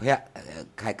កុម្ភៈ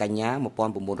ខែកញ្ញា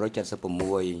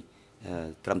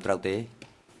1976ត្រឹមត្រូវទេ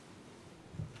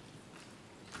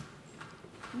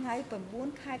ថ្ងៃ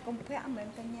9ខែកុម្ភៈមិនមែន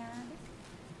កញ្ញាទេ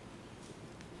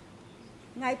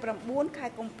ថ្ងៃ9ខែ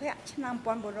កុម្ភៈឆ្នាំ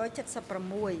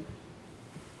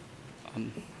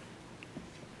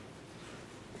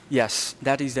1976Yes,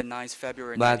 that is the 9th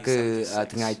February បាទគឺ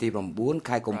ថ្ងៃទី9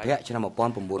ខែកុម្ភៈឆ្នាំ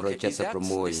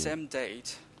1976 same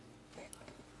date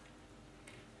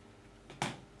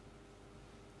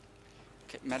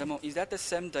Okay, Madam, is that the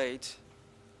same date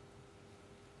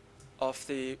of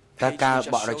the តើកាល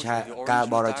បរិច្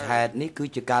ឆេទនេះគឺ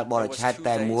ជាកាលបរិច្ឆេទ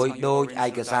តែមួយដូចឯ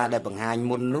កសារដែលបង្ហាញ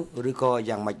មុននោះឬក៏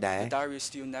យ៉ាងម៉េចដែរ The diary is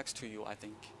still next to you, I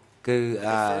think. គឺ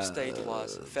first date was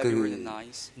February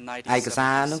 9th ឯកសា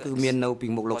រនោះគឺមាននៅពី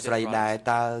មុខលោកស្រីដែរ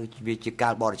តើវាជាកា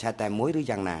លបរិច្ឆេទតែមួយឬ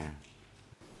យ៉ាងណា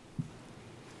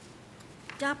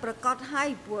ចាប្រកាសឲ្យ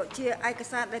ពួកជាឯក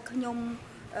សារដែលខ្ញុំ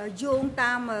យោង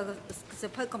តាមស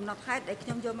ភៅកំណត់ហេតុដែលខ្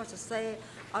ញុំយកមកសរសេរ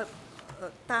ឲ្យ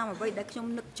តាមអ្វីដែលខ្ញុំ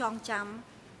នឹកចងចាំ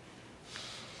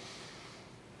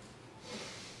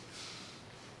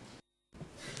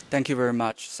Thank you very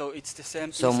much. So it's the same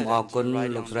សូមអរគុណ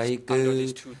លោកស្រីគឺ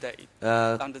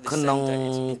ក្នុង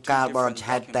កាលបរិច្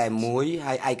ឆេទតែមួយ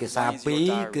ហើយឯកសារ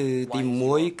2គឺទី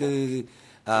1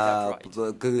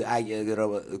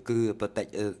គឺបតិ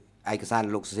ឯកសារ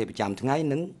លោកសរសេរប្រចាំថ្ងៃ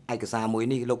និងឯកសារមួយ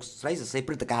នេះលោកស្រីសរសេរ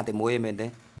ព្រឹត្តិការណ៍តែមួយមែនទេ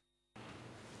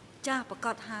ចាប្រ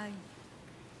កាសហើយ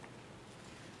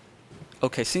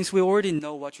Okay, since we already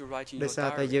know what you write in your diary ដោយសារ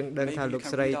តែយើងដឹងថាលោក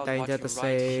ស្រីតែងតែសរ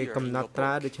សេរកំណត់ត្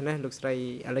រាដូច្នេះលោកស្រីឥ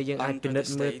ឡូវយើងអាចពិនិត្យ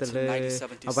មើលទៅលើ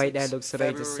អ្វីដែលលោកស្រី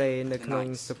សរសេរនៅក្នុង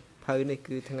សភៅនេះ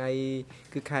គឺថ្ងៃ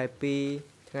គឺខែ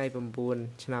2ថ្ងៃ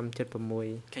9ឆ្នាំ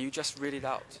76 Can you just read it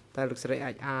out តើលោកស្រី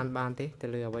អាចអានបានទេទៅ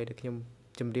លើអ្វីដែលខ្ញុំ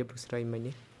ជម្រាបលោកស្រីមិញ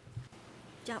នេះ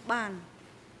ចាស់បាន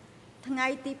ថ្ងៃ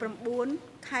ទី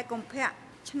9ខែកុម្ភៈ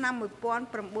ឆ្នាំ1976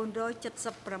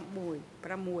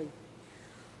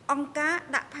 អង្គការ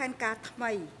ដាក់ផែនការថ្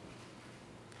មី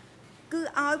គឺ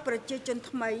ឲ្យប្រជាជន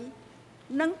ថ្មី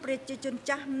និងប្រជាជន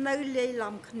ចាស់នៅលាយ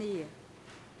ឡំគ្នា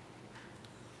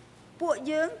ពួក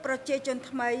យើងប្រជាជន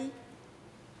ថ្មី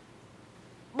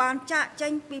បានចាកចេ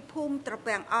ញពីភូមិត្រ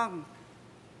ពាំងអង្គ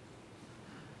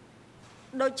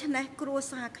ដូច្នេះគ្រួ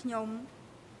សារខ្ញុំ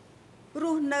រ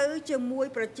ស់នៅជាមួយ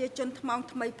ប្រជាជនថ្មង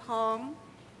ថ្មីផង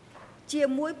ជា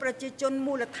មួយប្រជាជន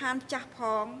មូលដ្ឋានចាស់ផ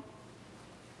ង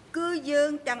គឺយើ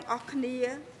ងទាំងអស់គ្នា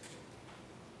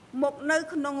មកនៅ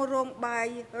ក្នុងរោងបាយ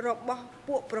របស់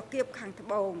ពួកប្រកៀបខាងត្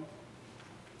បូង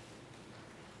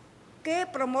គេ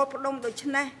ប្រមូលផ្ដុំដូច្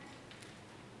នេះ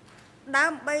ដើ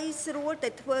ម្បីស្រួលតែ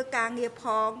ធ្វើការងារផ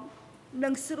ង នឹ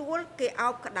ងស្រួលគេអោ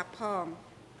បក្តាប់ផង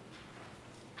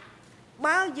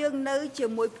បើយើងនៅជា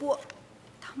មួយពួក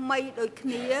ថ្មីដូចគ្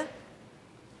នា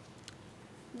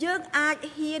យើងអាច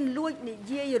ហ៊ានលួចនិ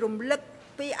យាយរំលឹក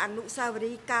ពីអនុស្សាវ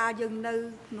រីយ៍កាលយើងនៅ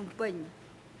ភ្នំពេញ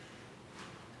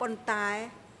ប៉ុន្តែ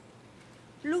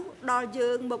លុះដល់យើ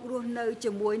ងមករស់នៅ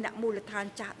ជាមួយអ្នកមូលដ្ឋាន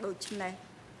ចាស់ដូចនេះ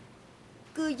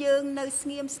គឺយើងនៅស្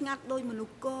ងៀមស្ងាត់ដោយមនុ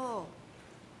ស្សក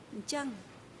អញ្ចឹង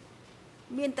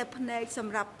មានតែភ្នែកស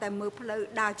ម្រាប់តែមើលផ្លូវ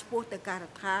ដើរឆ្ពោះទៅការ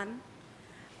ដ្ឋាន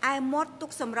ឯមាត់ទុក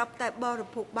សម្រាប់តែបរិ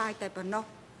ភោគបាយតែប៉ុណ្ណោះ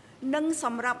និងស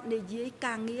ម្រាប់និយាយ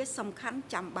ការងារសំខាន់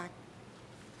ចាំបាច់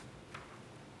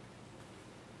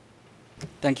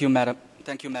Thank you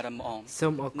madam Ong សូ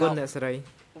មអរគុណអ្នកស្រី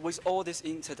With all these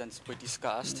incidents we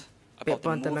discussed ពាក់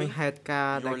ព័ន្ធទៅនឹងហេតុការ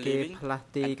ណ៍ដែលគេផ្លាស់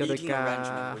ទីក៏ដោយការ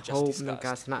ហូបនិង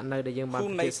ការស្នាក់នៅដែលយើងបាន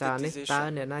ពិភាក្សានេះតើ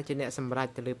អ្នកណាជាអ្នកសម្រេច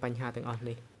ទៅលើបញ្ហាទាំងអស់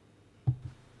នេះ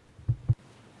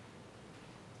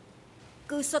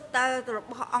គឺសុទ្ធតែរ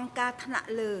បស់អង្គការថ្នាក់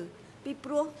លើពី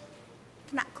ព្រោះ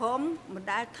ថ្នាក់ក្រោមមិន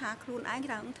ដែលថាខ្លួនឯង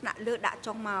ថាថ្នាក់លើដាក់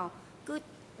ចុងមកគឺ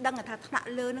ដឹងថាថ្នាក់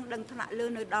លើនឹងដឹងថ្នាក់លើ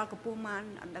នៅដល់កម្ពស់ម៉ាន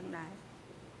អត់ដឹងដែរ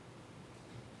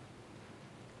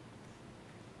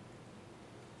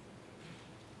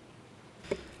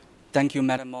Thank you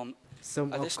madam Ong សូម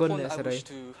អរគុណអ្នកស្រី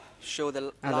to show the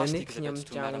last exhibit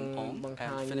to madam Ong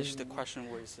and finish the question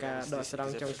with ការដកស្រ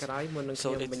ង់ចុងក្រោយមុននឹង So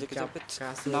ខ្ញុំ it's បញ្ចប់ exhibit កា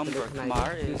រសួរ number ផ្នែក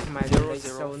Khmer គឺ is ខ្មែរលេខ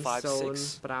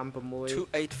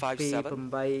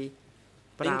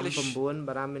 00562857 English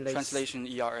translation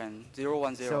ERN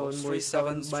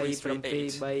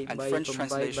 0103738 and French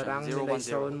translation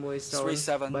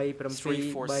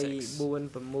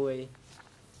 010373446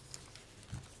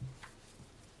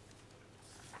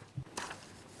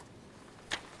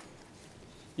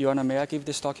 Your Honor, may I give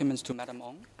these documents to Madam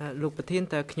Ong? លោកប្រធាន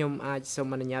តើខ្ញុំអាចសូម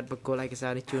អនុញ្ញាតបកគលឯកសា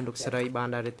រនេះជូនលោកស្រីបាន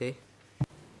ដែរទេ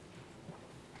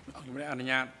ខ្ញុំអនុ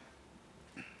ញ្ញាត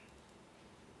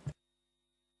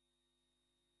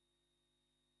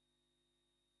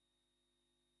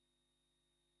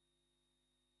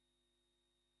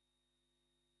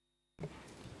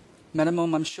Madam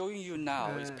Ong, I'm showing you now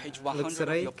is page 100 of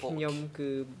your book. ខ្ញុំគឺ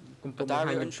កំពុងបង្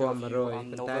ហាញចំពោះ100ប៉ុ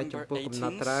ន្តែចំពោះកំណ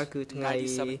ត់ត្រាគឺថ្ងៃ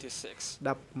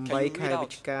18ខែវិ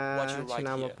ច្ឆិកាឆ្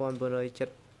នាំ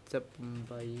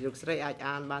1978លោកស្រីអាច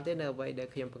អានបានទេនៅអ្វីដែល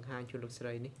ខ្ញុំបង្ហាញជូនលោកស្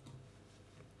រីនេះ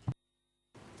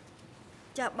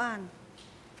ចាបាន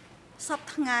សព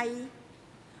ថ្ងៃ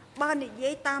បើនិយា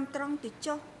យតាមត្រង់ទៅ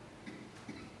ចុះ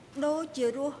ដូចជា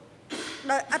រស់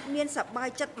ដោយអត់មានសប្បាយ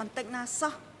ចិត្តបន្តិចណា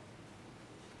សោះ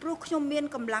ព្រោះខ្ញុំមាន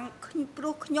កម្លាំងព្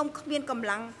រោះខ្ញុំគ្មានកម្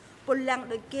លាំងពលំ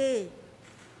ដូចគេ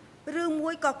ឬមួ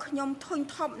យក៏ខ្ញុំធុញ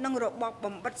ថប់នឹងរបប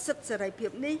បំបិទសិទ្ធិសេរីភា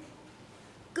ពនេះ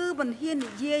គឺមិនហ៊ាន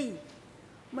និយាយ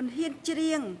មិនហ៊ានច្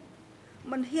រៀង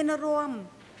មិនហ៊ានរាំ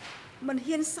មិន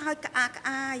ហ៊ានសើចក្អាកក្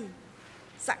អាយ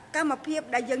សកម្មភាព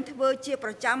ដែលយើងធ្វើជាប្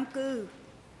រចាំគឺ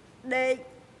ដេក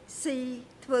ស៊ី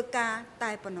ធ្វើការ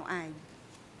តែប៉ុណ្ណោះឯង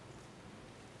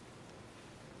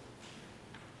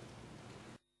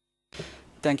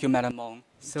Thank you, Madam Ong.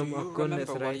 សូមអរគុណអ្នក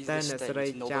ស្រីតែអ្នកស្រី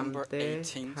ចាំទេ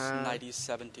ថា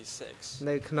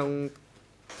នៅក្នុង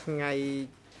ថ្ងៃ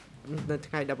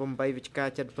18វិច្ឆិកា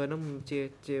77នោះ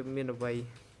ជាមានអ្វី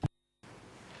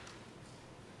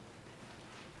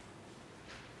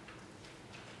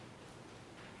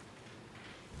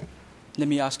Let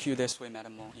me ask you this way,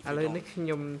 Madam Ong. ឥឡូវនេះខ្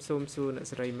ញុំសូមសួរអ្នក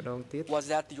ស្រីម្ដងទៀត Was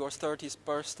that your 30th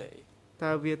birthday?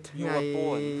 តើវាថ្ងៃ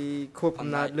ខួបកំ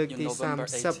ណើតលើកទី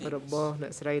30របស់អ្ន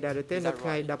កស្រីដែរទេនៅថ្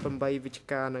ងៃ18វិច្ឆិ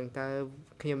កាហ្នឹងតើ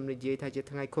ខ្ញុំនិយាយថាជា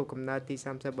ថ្ងៃខួបកំណើតទី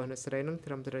30របស់អ្នកស្រីហ្នឹងត្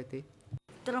រឹមត្រូវទេ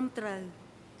ត្រឹមត្រូវ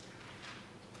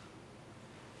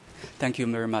Thank you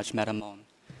very much, Madam Ong.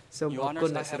 សូមអរគុណ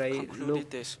អ្នកស្រី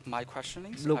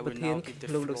លោកប្រធាន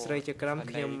លោកស្រីជាក្រុម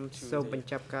ខ្ញុំសូមបញ្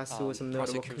ចប់ការសួរសំណួរ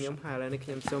របស់ខ្ញុំហើយឥឡូវនេះខ្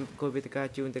ញុំសូមគោលវេទិកា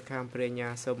ជូនទៅខាងព្រះញ្ញា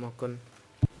សូមអរគុណ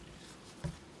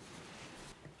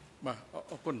បាទ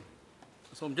អរគុណ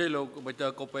សូមអញ្ជើញលោកបេតើ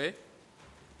កូពេ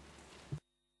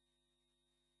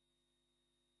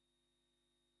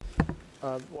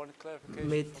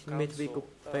មេធាវីកូ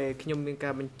ពេខ្ញុំមានកា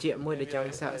របញ្ជាក់មួយដែលចង់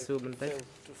សាកសួរបន្តិច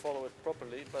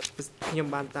ខ្ញុំ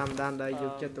បានតាមដានដោយយ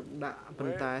កចិត្តទុកដាក់ប៉ុ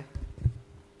ន្តែ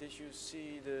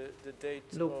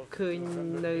លោកឃើញ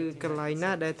នៅកន្លែង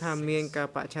ណាដែលថាមានការ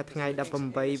បច្ឆេទថ្ងៃ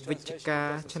18វិច្ឆិកា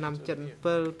ឆ្នាំ77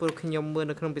ព្រោះខ្ញុំមើល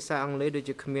នៅក្នុងភាសាអង់គ្លេសដូច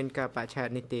ជាគ្មានការបច្ឆេទ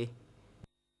នេះទេ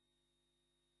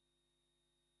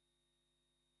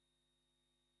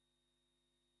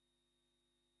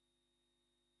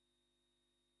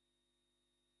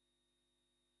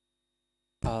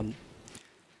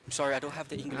I'm sorry, I don't have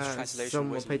the English translation សូម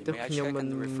with អភ័យ me. ទោស May I ខ្ញុំ check មិន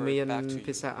and refer មាន it back to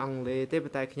ភាសា you? អង់គ្លេសទេប៉ុ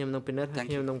ន្តែខ្ញុំនឹងពិនិត្យហើយ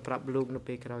ខ្ញុំនឹងប្រាប់លោកនៅ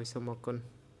ពេលក្រោយសូមអរគុណ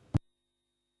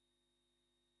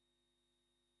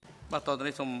បាទតទៅ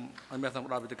នេះសូមឲ្យមានសម្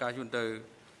រាប់វិទ្យាជូនទៅ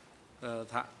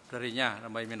ថារិញ្ញាដើ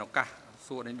ម្បីមានឱកាស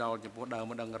សួរនេះដល់ចំពោះដើម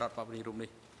មិនដឹងរដ្ឋបព្វនីរូបនេះ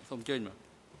សូមអញ្ជើញបាទ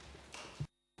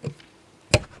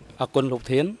អរគុណលោក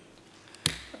ធាន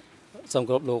សូម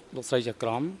គោរពលោកស្រីចក្រ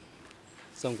ម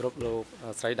សូមគោរពលោក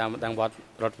ស្រីដើមមិនដឹងវត្ត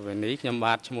រដ្ឋបព្វនីខ្ញុំ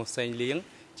បាទឈ្មោះសេងលៀង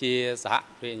ជាសហ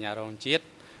វិញ្ញារងជាតិ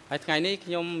ហើយថ្ងៃនេះ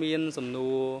ខ្ញុំមានសំណួ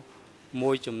រ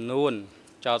មួយចំនួន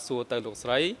ចោទសួរទៅលោកស្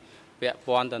រីពាក់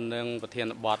ព័ន្ធទៅនឹងប្រធាន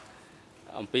បទ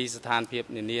អំពីស្ថានភាព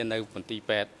នានានៅមន្ទីរ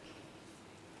ពេទ្យ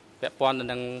ពាក់ព័ន្ធទៅ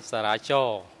នឹងសារាចរ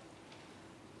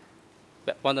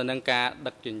ពាក់ព័ន្ធទៅនឹងការ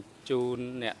ដឹកជញ្ជូន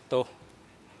អ្នកទោស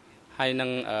ហើយនឹង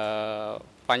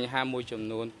បញ្ហាមួយចំ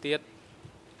នួនទៀត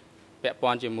ពាក់ព័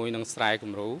ន្ធជាមួយនឹងស្រែ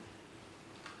គំរូ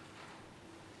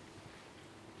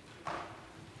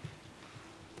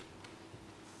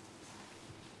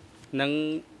និង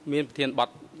មានប្រធានបទ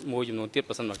មួយចំនួនទៀត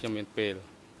បើសិនមកខ្ញុំមានពេល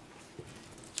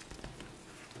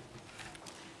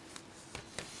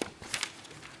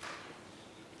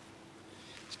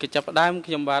កិច្ចចាប់ផ្ដើម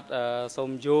ខ្ញុំបាទសូ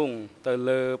មយោងទៅ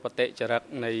លើបតិចរិត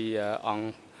នៃអង្គ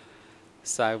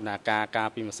សាវនាការ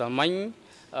ពីម្សិលមិញ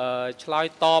ឆ្លើយ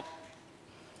តប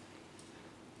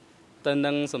ទៅ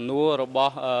នឹងសំណួររប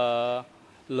ស់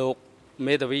លោក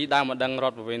មេធាវីដើមម្ដងរ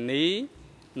ដ្ឋបវេនី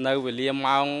នៅវេលា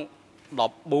ម៉ោង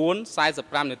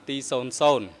 14:45 នាទី 00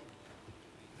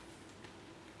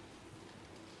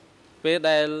 ពេល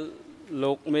ដែល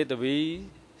លោកមេធាវី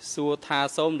សួរថា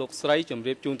សូមលោកស្រីជម្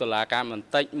រាបជូនតុលាការបន្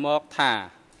តិចមកថា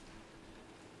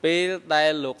ពេលដែ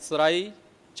លលោកស្រី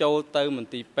ចូលទៅមន្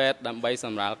ទីរពេទ្យដើម្បីស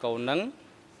ម្រាលកូននឹង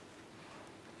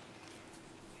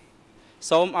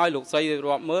សូមឲ្យលោកស្រី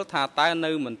រាប់មើលថាតើ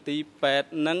នៅមន្ទីរពេទ្យ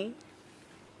នឹង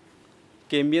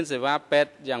គេមានសេវាពេទ្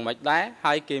យយ៉ាងម៉េចដែរ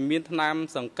ហើយគេមានថ្នាំ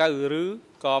សង្កូវឬ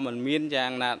ក៏មិនមានយ៉ា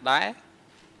ងណាដែរ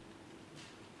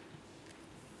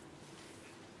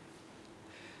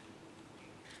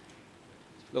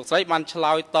លោកស្រីបានឆ្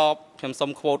លើយតបខ្ញុំសូ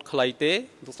មquoteខ្លីទេ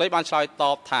លោកស្រីបានឆ្លើយត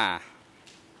បថា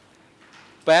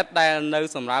ពេទ្យដែលនៅ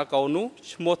សម្រាលកូននោះ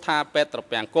ឈ្មោះថាពេទ្យត្រ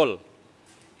ពាំងគុល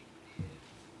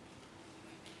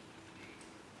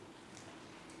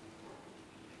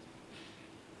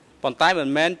ប៉ុន្តែមិន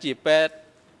មែនជាពេទ្យ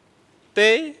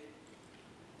ទេ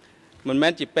មិនមែ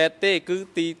នជាពេទ្យទេ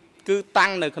គឺតាំ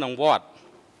ងនៅក្នុងវត្ត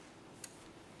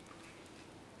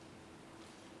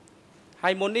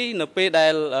ហើយមុននេះនៅពេលដែ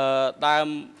លដើម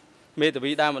មេធា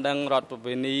វីដើមម្ដងរដ្ឋប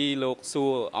វេនីលោកសួ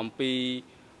រអំពី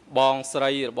បងស្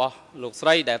រីរបស់លោកស្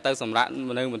រីដែលទៅសម្រាប់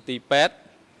នៅមន្ទីរពេទ្យ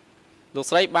លោក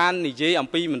ស្រីបាននិយាយអំ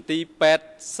ពីមន្ទីរពេទ្យ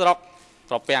ស្រុក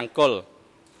ត្រពាំងគុល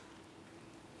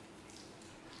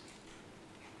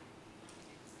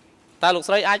តើលោក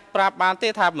ស្រីអាចប្រាប់បានទេ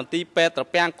ថាមន្ទីរពេទ្យត្រ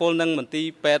ពាំងគុលនិងមន្ទីរ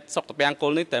ពេទ្យស្រុកត្រពាំងគុ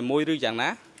លនេះតែមួយឬយ៉ាង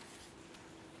ណា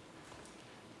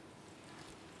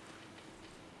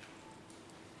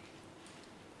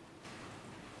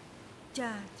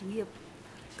ចាជំរាប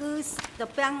គឺត្រ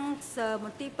ពាំងម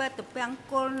ន្ទីរពេទ្យត្រពាំង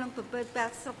គុលនិងពេទ្យពេ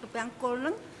ទ្យស្រុកត្រពាំងគុលហ្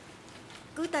នឹង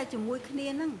គឺតែជាមួយគ្នា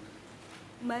ហ្នឹង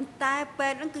មិនតែពេ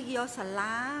ទ្យហ្នឹងគឺយកសា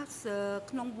លា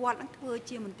ក្នុងវត្តហ្នឹងធ្វើ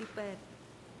ជាមន្ទីរពេទ្យ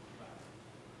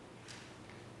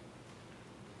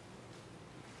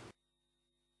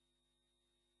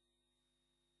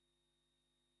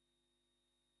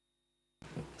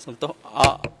សំទោស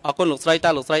អរគុណលោកស្រីតើ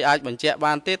លោកស្រីអាចបញ្ជាក់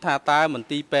បានទេថាតើមន្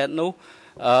ទីរពេទ្យនោះស្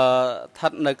ថិ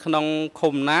តនៅក្នុង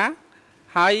ឃុំណា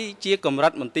ហើយជាកម្រិ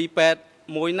តមន្ទីរពេទ្យ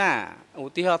មួយណាឧ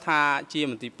ទាហរណ៍ថាជា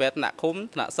មន្ទីរពេទ្យថ្នាក់ឃុំ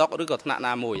ថ្នាក់ស្រុកឬក៏ថ្នាក់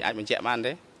ណាមួយអាចបញ្ជាក់បាន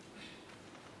ទេ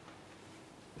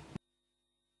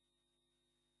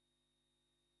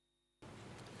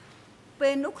ពេ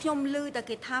លនោះខ្ញុំឮតែ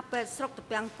គេថាពេទ្យស្រុកត្រ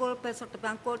ពាំងគុលពេទ្យស្រុកត្រ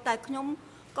ពាំងគុលតែខ្ញុំ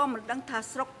ក៏មិនដឹងថា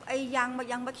ស្រុកអីយ៉ាងម៉េច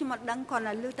ខ្ញុំមិនដឹងគ្រាន់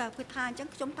តែឮតែគេថាអញ្ចឹង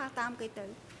ខ្ញុំថាតាមគេទៅ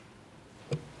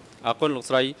អរគុណលោក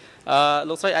ស្រី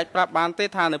លោកស្រីអាចប្រាប់បានទេ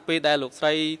ថានៅពេលដែលលោកស្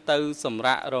រីទៅសម្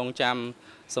រាករងចាំ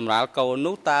សម្រាលកូន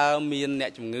នោះតើមានអ្ន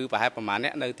កជំងឺប្រហែលប្រមាណអ្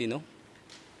នកនៅទីនោះ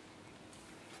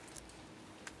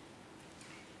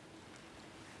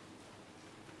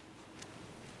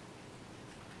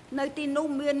នៅទីនោះ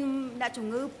មានអ្នកជំ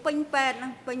ងឺពេញពេទ្យហ្នឹ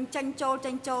ងពេញចាញ់ចូល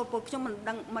ព្រោះខ្ញុំមិន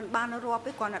ដឹងមិនបានរាប់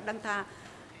ទេគ្រាន់តែដឹងថា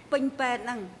ពេញពេទ្យហ្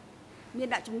នឹងមាន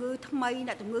អ្នកជំងឺថ្មី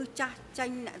អ្នកជំងឺចាស់ចា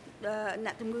ញ់អ្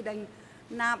នកជំងឺដែល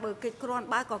ណាបើគេគ្រាន់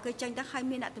បើក៏គេចាញ់ទៅហើយ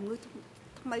មានអ្នកជំងឺ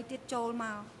ថ្មីទៀតចូលម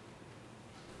ក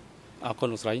អរគុណ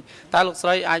លោកស្រីតើលោកស្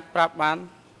រីអាចប្រាប់បា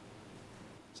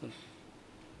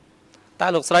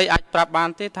ន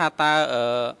ទេថាតើ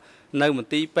នៅមន្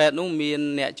ទីរពេទ្យនោះមាន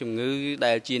អ្នកជំងឺ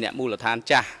ដែលជាអ្នកមូលដ្ឋាន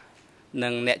ចាស់និ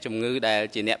ងអ្នកជំងឺដែល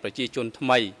ជាអ្នកប្រជាជនថ្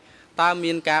មីតើ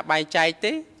មានការបែងចែក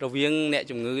ទេរវាងអ្នក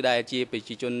ជំងឺដែលជាប្រ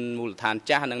ជាជនមូលដ្ឋាន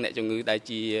ចាស់និងអ្នកជំងឺដែល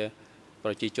ជាប្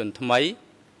រជាជនថ្មី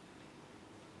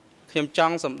ខ្ញុំច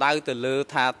ង់សម្ដៅទៅលើ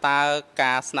ថាតើ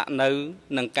ការស្នាក់នៅ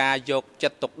និងការយកចិ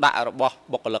ត្តទុកដាក់របស់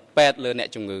បុគ្គលិកពេទ្យលើអ្នក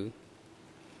ជំងឺ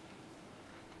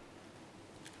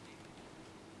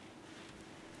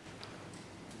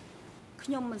ខ្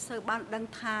ញុំមិនសូវបានដឹង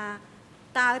ថា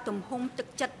តើទំហំទឹក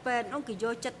ចិត្តពេទ្យនោះគេយ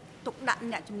កចិត្តទុកដាក់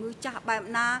អ្នកជំងឺចាស់បែប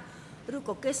ណាឬ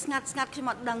ក៏គេស្ងាត់ខ្ញុំ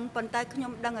អត់ដឹងប៉ុន្តែខ្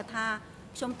ញុំដឹងថា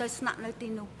ខ្ញុំទៅស្នាក់នៅទី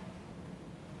នោះ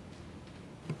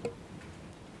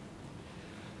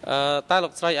តើលោ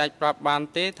កស្រីអាចប្រាប់បាន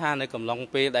ទេថានៅកំឡុង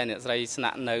ពេលដែលអ្នកស្រីស្នា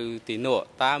ក់នៅទីនោះ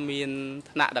តើមាន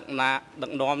ថ្នាក់ដឹក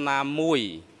នាំណាមួយ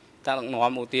តើដឹក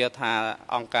នាំឧទាហរណ៍ថា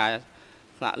អង្គការ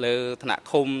ថ្នាក់លើថ្នាក់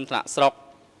ឃុំថ្នាក់ស្រុក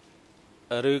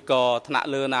ឬក៏ថ្នាក់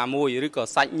លើណាមួយឬក៏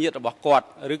សាច់ញាតិរបស់គាត់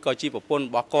ឬក៏ជាប្រពន្ធ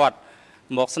របស់គាត់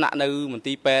មកស្នាក់នៅមន្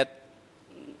ទីរពេទ្យ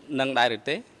នឹងដែរឬ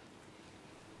ទេ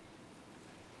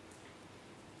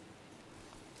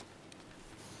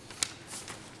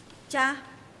ចា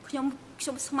ខ្ញុំ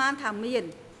ស្មានថាមាន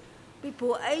ពីព្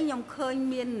រោះអីខ្ញុំឃើញ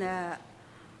មាន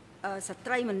ស្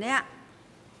ត្រីម្នាក់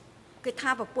គេថា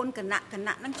ប្រពន្ធគណៈហ្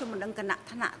នឹងខ្ញុំមិនដឹងគណៈ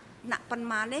ថ្នាក់ប៉ុន្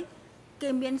មានទេគេ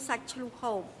មានសាច់ឆ្លុះ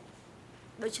ហូប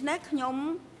ដូច្នេះខ្ញុំ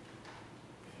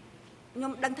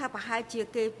ដឹងថាប្រហែលជា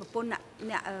គេប្រពន្ធអ្នក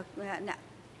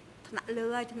ថ្នាក់លើ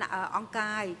ហើយថ្នាក់អង្គ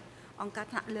ការ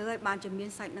ថ្នាក់លើហើយបានជំនាញ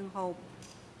សាច់នឹងហូប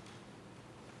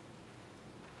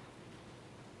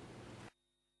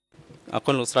អរ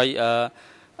គុណលោកស្រី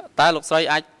តើលោកស្រី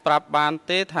អាចប្រាប់បាន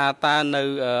ទេថាតើនៅ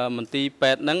មន្ទីរ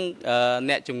ពេទ្យហ្នឹង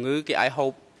អ្នកជំងឺគេឲ្យហូ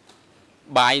ប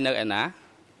បាយនៅឯណា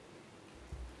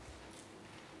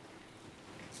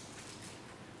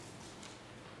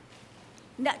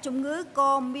អ្នកជំងឺ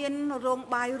ក៏មានរោង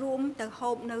បាយរួមទៅហូ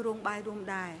បនៅរោងបាយរួម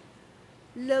ដែរ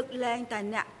លើកលែងតែ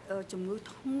អ្នកជំងឺ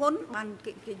ធ្ងន់បាន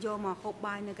គេយកមកហូប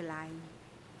បាយនៅកន្លែង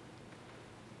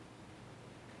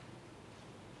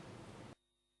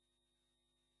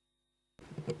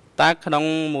តើក្នុង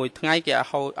មួយថ្ងៃគេ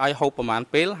ឲ្យហូបប្រមាណ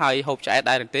ពេលហើយហូបឆ្អែត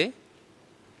ដែរឬទេ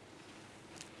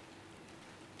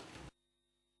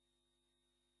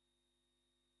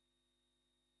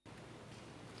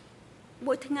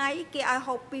មួយថ្ងៃគេឲ្យ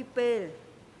ហូប2ពេ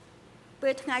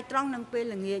លថ្ងៃត្រង់និងពេល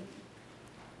ល្ងាច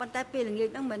ប៉ុន្តែពេលល្ងាច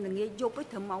ហ្នឹងមិនល្ងាចយប់ទេ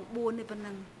ត្រឹមម៉ោង4ទេប៉ុណ្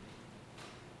ណឹង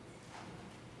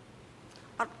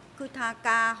អត់គឺថា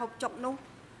ការហូបចុកនោះ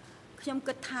ខ្ញុំ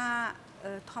គិតថា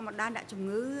ធម្មតាអ្នកជំ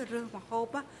ងឺរើសមកហូ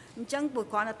បអញ្ចឹងព្រោះ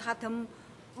គ្រាន់តែថាត្រឹម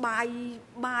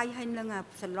បាយហើយនឹង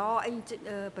សឡអី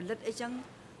ផលិតអីចឹង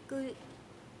គឺ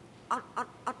អ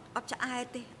ត់ឆ្អែត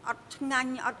ទេអត់ឆ្ងាញ់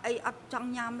អត់អីអត់ចង់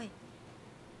ញ៉ាំទេ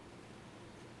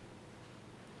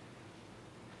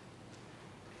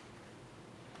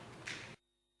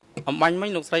អំបញ្ញមិញ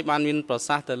លោកស្រីបានមានប្រ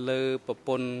សាសន៍ទៅលើប្រព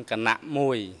ន្ធគណៈ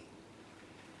មួយ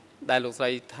ដែលលោកស្រី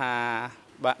ថា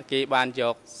គេបានយ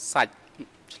កសាច់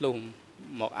ឆ្លុះ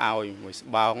មកឲ្យមួយស្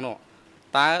បោងនោះ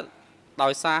តើដោ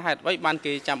យសារហេតុអ្វីបាន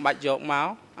គេចាំបាច់យកមក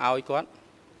ឲ្យគាត់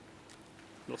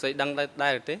លោកស្រីដឹង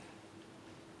ដែរទេ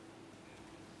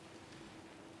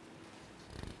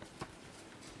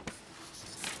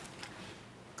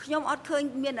ខ្ញុំអត់ឃើញ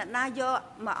មានអ្នកណាយក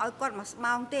មកឲ្យគាត់មកស្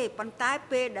បោងទេប៉ុន្តែ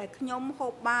ពេលដែលខ្ញុំហូ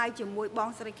បបាយជាមួយបង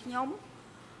ស្រីខ្ញុំ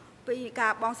ពីកា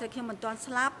របងស្រីខ្ញុំមិនទាន់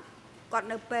ស្លាប់គាត់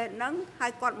នៅពេទ្យហ្នឹងហើ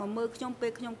យគាត់មកមើលខ្ញុំពេ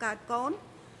លខ្ញុំកើតកូន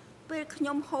ពេលខ្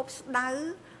ញុំហូបស្ដៅ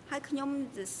ហើយខ្ញុំ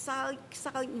សើច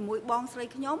ជាមួយបងស្រី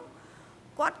ខ្ញុំ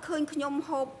គាត់ឃើញខ្ញុំ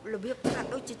ហូបរបៀបថា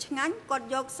ដូចជាឆ្ងាញ់គាត់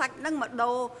យកសាច់ហ្នឹងមក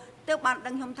ដូរទៅបាន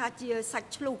ដឹងខ្ញុំថាជាសាច់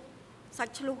ឆ្លុះ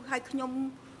ហើយខ្ញុំ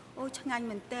អូឆ្ងាញ់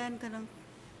មែនតើគាត់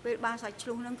ពេលបានសាច់ឆ្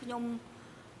លុះហ្នឹងខ្ញុំ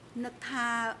នឹកថា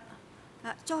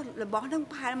ចុះរបស់ហ្នឹង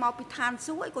ប្រហែលមកពីឋាន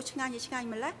សួគ៌អីក៏ឆ្ងាញ់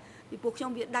ម្ល៉េះពីពួកខ្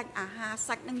ញុំវាដាច់អាហារ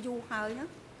សាច់ហ្នឹងយូរហើយណា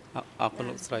អរគុណ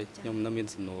លោកស្រីខ្ញុំនៅមាន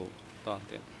សំណួរត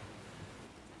ទៀត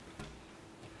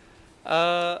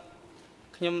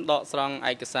ខ្ញុំដកស្រង់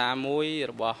ឯកសារមួយ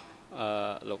របស់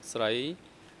លោកស្រី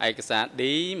ឯកសារ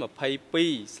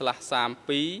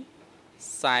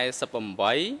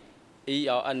D22/32/48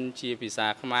 EON ជាភាសា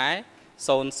ខ្មែរ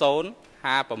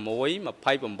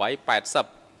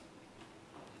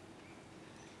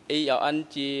00562880 EON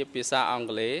ជាភាសាអង់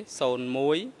គ្លេស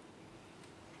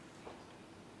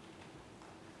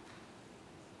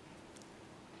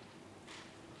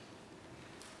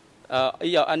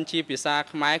01EON ជាភាសា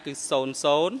ខ្មែរគឺ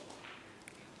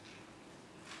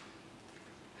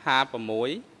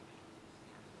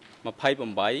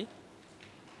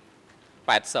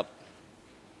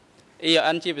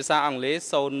EON ជាភាសាអង់គ្លេ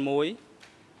ស01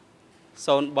 03 73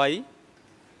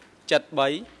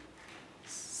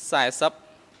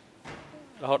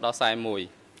 40 រហូតដល់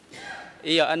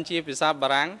41 EON ជាភាសាបា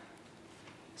រាំង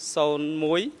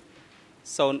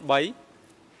01 03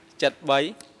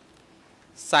 73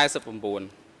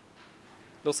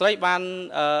 49លោកស្រីបាន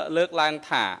លើកឡើង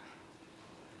ថា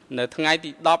នៅថ្ងៃទី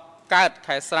10កើត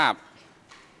ខែស្រាប់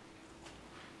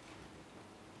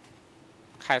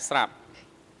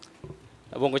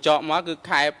វងកញ្ចក់មកគឺ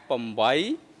ខែ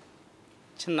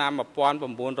8ឆ្នាំ1977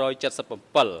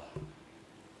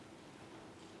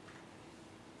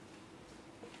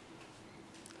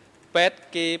ពេទ្យ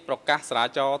គេប្រកាសចរា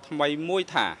ចរណ៍ថ្មីមួយ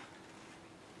ថា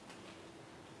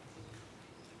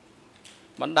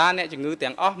បណ្ដាអ្នកជំងឺ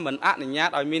ទាំងអស់មិនអនុញ្ញាត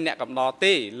ឲ្យមានអ្នកកំដរ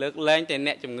ទេលើកលែងតែ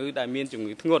អ្នកជំងឺដែលមានជំ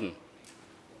ងឺធ្ងន់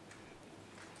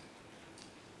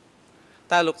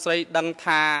តើលោកស្រីដឹ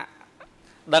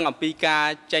ងអំពីការ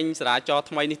ចេញចរាចរណ៍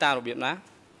ថ្មីនេះតាមរបៀបណា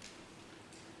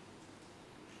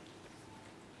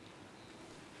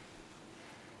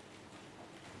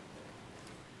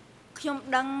ខ្ញុំ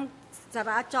ដឹងច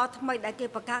រាចរណ៍ថ្មីដែលគេ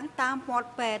ប្រកាសតាមមាត់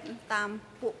ពេទ្យតាម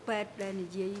ពួកពេទ្យដែលនិ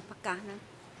យាយប្រកាសហ្នឹង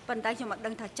ប៉ុន្តែខ្ញុំអត់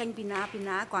ដឹងថាចេញពីណា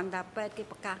គ្រាន់តែពេទ្យគេ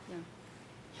ប្រកាសចឹង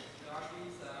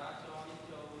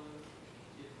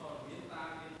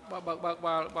បើ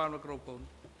មីក្រូហ្វូន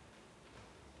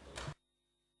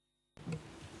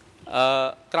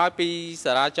ក្រោយពីច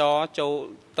រាចរណ៍ចូល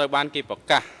ត្រូវបានគេប្រ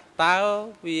កាសតើ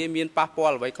វាមានប៉ះពា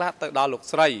ល់អ្វីខ្លះទៅដល់លោក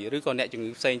ស្រីឬក៏អ្នកជំងឺ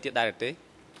ផ្សេងទៀតដែរទេ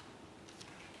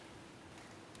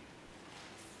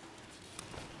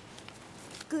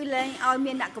គឺលែងឲ្យ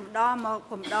មានអ្នកកំដរមក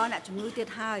កំដរអ្នកជំងឺទៀត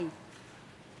ហើ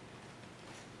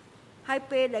យ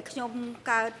ពេលដែលខ្ញុំ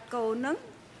កើតកូនហ្នឹង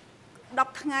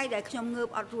10ថ្ងៃដែលខ្ញុំងើប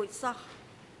អត់រួចសោះ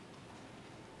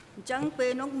អញ្ចឹងពេ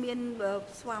លនោះមាន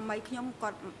ស្វាមីខ្ញុំគា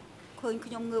ត់ឃើញ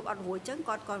ខ្ញុំងើបអត់រួចអញ្ចឹង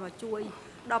គាត់មកជួយ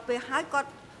ដល់ពេលហើយគាត់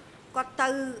ទៅ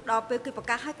ដល់ពេលគេប្រ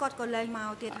កាសហើយគាត់ក៏លែងមក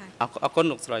ទៀតហើយអរគុណ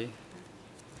លោកស្រីឥ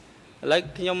ឡូវ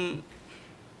ខ្ញុំ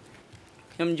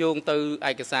យោងទៅ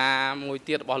ឯកសារមួយ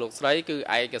ទៀតរបស់លោកស្រីគឺ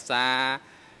ឯកសារ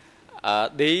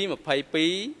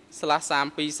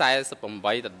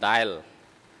D22/3248 ដដែល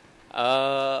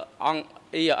អង្គ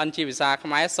EN ជាភាសាខ្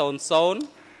មែរ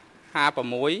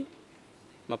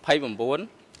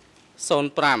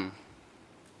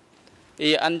00562905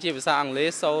 EN ជាភាសាអង់គ្លេ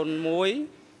ស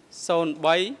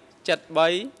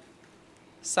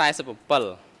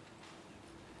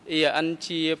01037347 EN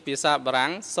ជាភាសាបារាំ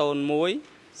ង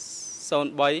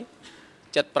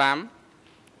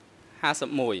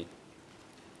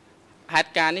01037551ហេតុ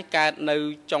ការណ៍នេះកើតនៅ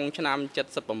ចុងឆ្នាំ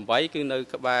78គឺនៅ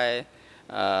ក្បែរ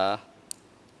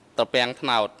ត្រពាំងថ្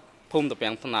នោតភូមិត្រ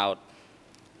ពាំងថ្នោត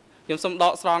ខ្ញុំសូមដ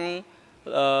កស្រង់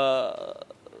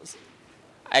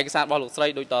ឯកសាររបស់លោកស្រី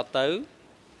ដូចតទៅ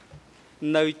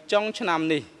នៅចុងឆ្នាំ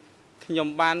នេះខ្ញុំ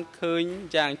បានឃើញ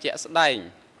យ៉ាងជាក់ស្ដែង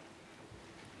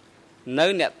នៅ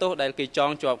អ្នកទោសដែលគេចង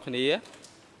ជាប់គ្នា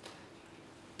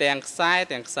ទាំងខ្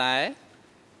សែ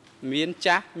មាន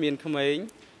ចាស់មានក្មេង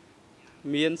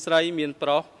មានស្រីមានប្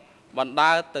រុសបណ្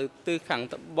ដើរទៅទិសខាង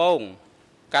ត្បូង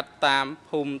កាត់តាម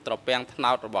ភូមិត្រពាំងថ្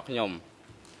នោតរបស់ខ្ញុំ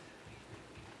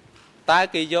តើ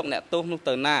គេយកអ្នកទោសនោះ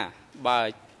ទៅណាបើ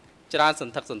ច្រើនស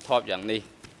ន្ធឹកសន្ធាប់យ៉ាងនេះ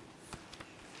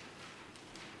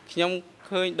ខ្ញុំ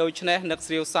ឃើញដូច្នេះនឹក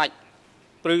ស្រាវសាច់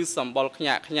ព្រឺសម្បុរខ្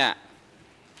ញាក់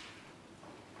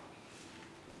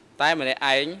តែម្នាក់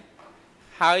ឯង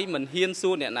ហើយមិនហ៊ានសួ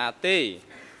រអ្នកណាទេ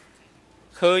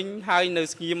ឃើញហើយនៅ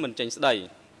ស្ងៀមមិនចេញស្ដី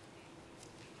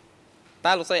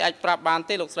តើលោកស្រីអាចប្រាប់បាន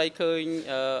ទេលោកស្រីឃើញ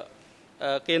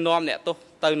គេនាំអ្នកទោស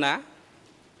ទៅណា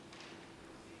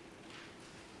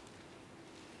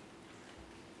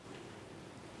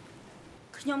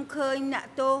ខ្ញុំឃើញអ្នក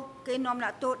ទោសគេនាំអ្ន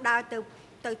កទោសដើរទៅ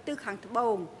ទិសខាងត្បូ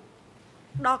ង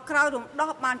ដល់ក្រោយរំដោះ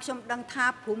បានខ្ញុំដឹងថា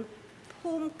ភូ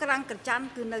មិក្រាំងកញ្ចាន់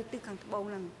គឺនៅទិសខាងត្បូង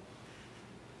ហ្នឹង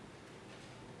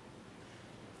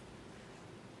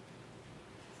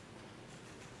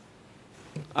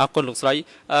អរគុណលោកស្រី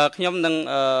ខ្ញុំនឹង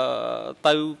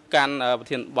ទៅកាន់ប្រ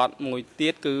ធានបទមួយទៀ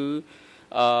តគឺ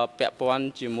ពាក់ព័ន្ធ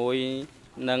ជាមួយ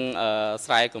នឹង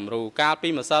ស្រែគំរូកាលពី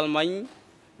ម្សិលមិញ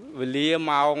វេលា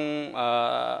ម៉ោង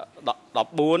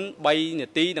14:03 នា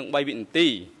ទីនិង3វិនាទី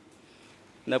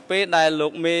នៅពេលដែលលោ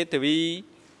កមេធាវី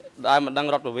ដែលមិនដឹង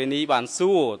រដ្ឋប្រវេណីបាន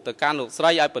សួរទៅកាន់លោកស្រី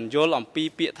ឲ្យបញ្យល់អំពី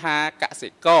ពាក្យថាកសិ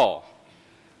ករ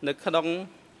នៅក្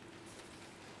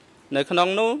នុង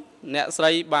នោះអ្នកស្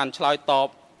រីបានឆ្លើយតប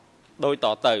ដោយត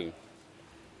ទៅ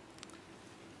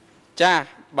ចាស់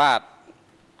បាទ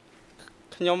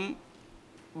ខ្ញុំ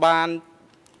បាន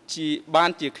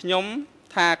ជាខ្ញុំ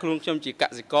ថាខ្លួនខ្ញុំជាក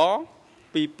សិករ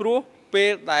ពីព្រោះពេ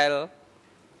លដែល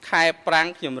ខែប្រាំង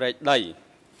ខ្ញុំរែកដី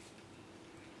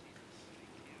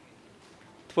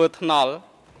ធ្វើថ្នល់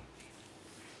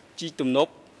ជីកទំន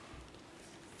ប់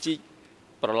ជីក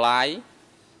ប្រឡាយ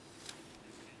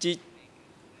ជីក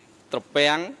ត្រ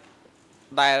ពាំង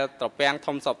ដែលត្រពាំង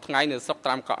ធំសពថ្ងៃនៅស្រុកត្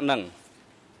រាំកក់នឹង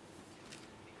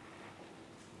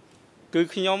គឺ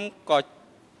ខ្ញុំក៏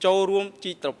ចូលរួម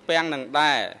ជីកត្រពាំងនឹង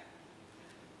ដែរ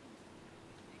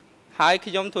ហើយ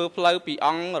ខ្ញុំធ្វើផ្លូវពីអ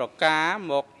ង្គរកា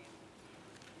មក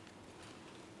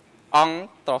អង្គ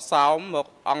ត្រសោមមក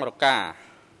អង្គរកា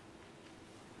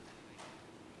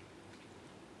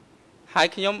ហើយ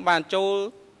ខ្ញុំបានចូល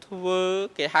ធ្វើ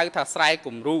គេហៅថាស្រែ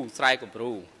គំរូ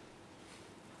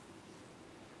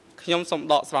ខ្ញុំសូម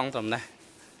ដកស្រង់ត្រឹមនេះ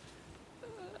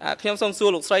ខ្ញុំសូមសួរ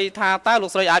លោកស្រីថាតើលោ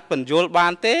កស្រីអាចបញ្យល់បា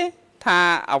នទេថា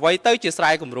អ្វីទៅជាស្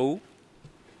រែគំរូ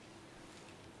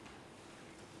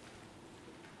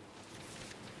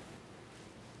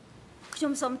ខ្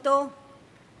ញុំសូមទោស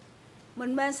មិ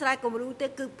នមែនស្រែគំរូទេ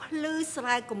គឺភ្លឺស្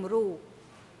រែគំរូ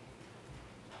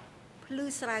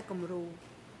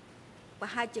ប្រ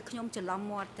ហែលជាខ្ញុំច្រឡំ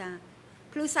មាត់ចា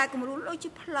ភ្លឺស្រែគំរូដូចជា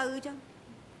ផ្លូវចឹង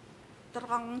ត្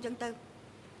រង់ចឹងទៅ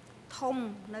ធំ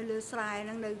នៅលើស្រែហ្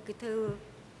នឹងនៅគេធ្វើ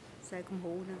ស្រែគំ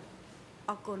រូហ្នឹង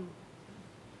អរគុណ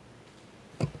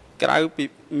ក្រៅពី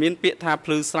មានពាក្យថា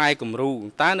ភ្លឺស្រែគំរូ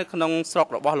តើនៅក្នុងស្រុក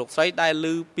របស់លោកស្រីដែល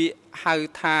ឮពាក្យហៅ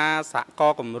ថាសហគម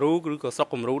ន៍គំរូឬក៏ស្រុក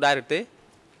គំរូដែរឬទេ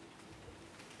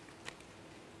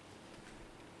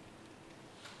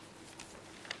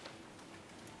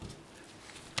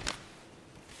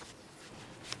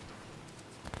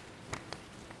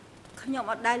ខ្ញុំ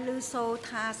អត់ដែលឮសូរ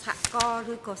ថាសហគមន៍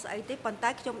ឬក៏ស្អីទេប៉ុន្តែ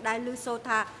ខ្ញុំដែលឮសូរ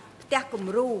ថាផ្ទះគំ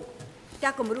រូ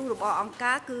របស់អង្គ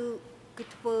ការគឺ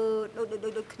ធ្វើដូច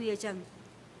គ្នាអញ្ចឹង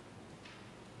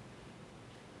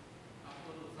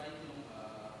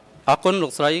អរគុណលោ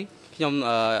កស្រីខ្ញុំ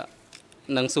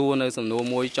នឹងសួរនៅសំណួរ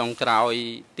មួយចុងក្រោយ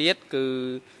ទៀតគឺ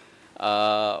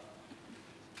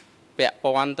ពាក់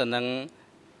ព័ន្ធទៅនឹង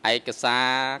ឯកសារ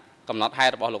កំណត់ហេ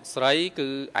តុរបស់លោកស្រីគឺ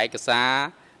ឯកសារ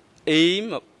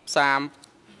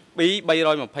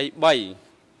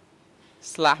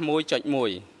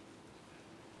E323/1.1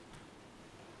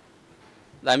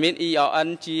 ដែលមាន ERN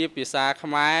ជាភាសាខ្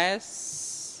មែរ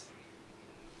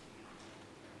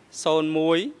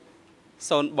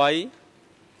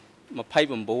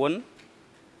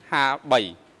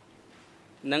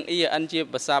01032953និង ERN ជា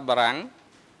ភាសាបារាំង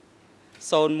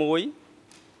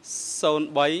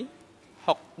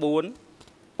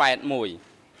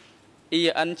01036481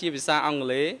 ERN ជាភាសាអង់គ្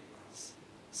លេ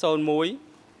ស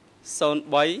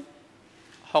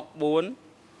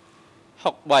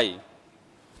01036463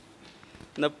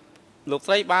នៅលោក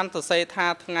ស្រីបានសរសេរថា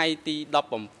ថ្ងៃទី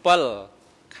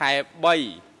17ខែ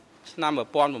3ឆ្នាំ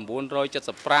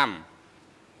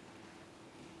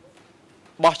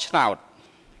1975បោះឆ្នោត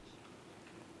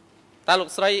តើលោក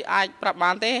ស្រីអាចប្រាប់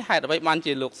បានទេហេតុអ្វីបាន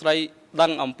ជាលោកស្រីដឹ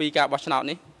ងអំពីការបោះឆ្នោត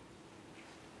នេះ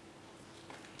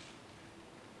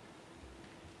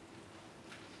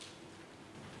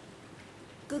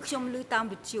គឺខ្ញុំឮតាម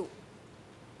វិទ្យុ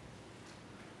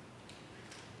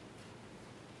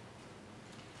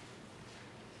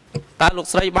តើលោក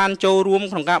ស្រីបានចូលរួម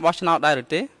ក្នុងការបោះឆ្នោតដែរឬ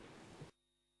ទេ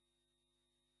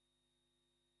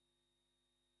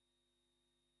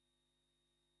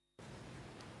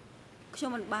ខ្ញុំ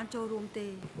មិនបានចូលរួមទេ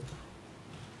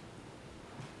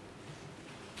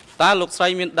តើលោកស្រី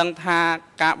មានដឹងថា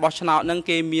ការបោះឆ្នោតនឹង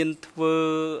គេមានធ្វើ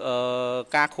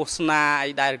ការឃោសនា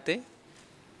អីដែរឬទេ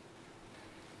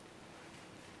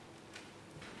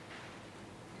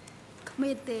គ្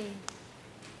មានទេ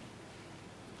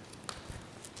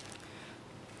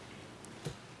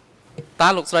តើ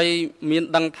លោកស្រីមាន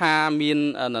ដឹងថាមាន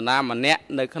នរណាម្នាក់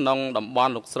នៅក្នុងតំប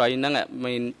ន់លោកស្រីហ្នឹង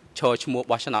មានឈរឈ្មោះ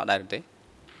បោះឆ្នោតដែរទេ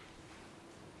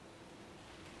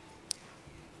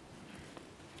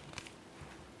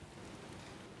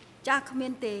ចាស់គ្មា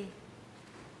នទេ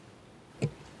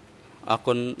អរ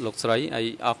គុណលោកស្រីហើយ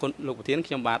អរគុណលោកប្រធាន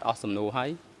ខ្ញុំបាទអស់សំណួរហើយ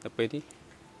ទៅពេលនេះ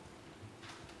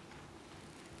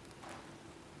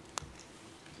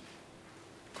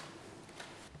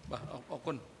បាទអរ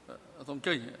គុណសូមអញ្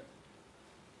ជើញ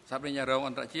សាប្រញ្ញារងអ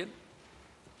ន្តរជាតិ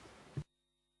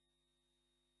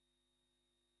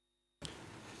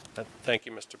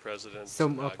សូ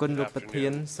មអរគុណលោកប្រធា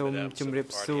នសូមជម្រាប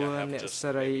សួរអ្នក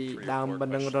ស្រីដើមប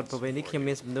ណ្ដឹងរដ្ឋប្រវេណនេះខ្ញុំ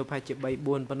មានសំណួរប្រហែលជា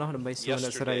 3-4 ប៉ុណ្ណោះដើម្បីសួរអ្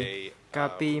នកស្រីកាល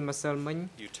ពីម្សិលមិញ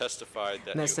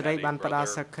អ្នកស្រីបានផ្ដល់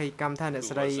សក្ខីកម្មថាអ្នក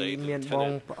ស្រីមានបង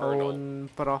ប្អូន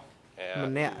ប្រុស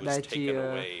ម្នាក់ដែលជា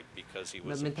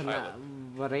មានឋានៈ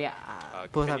វរៈ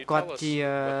ព្រោះថាគាត់ជា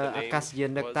អាកាសយា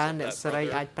និកតើអ្នកស្រី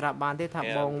អាចប្រាប់បានទេថា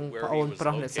បងប្អូនប្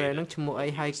រុសអ្នកស្រីនឹងឈ្មោះអី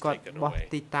ហើយគាត់បោះ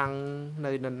ទីតាំង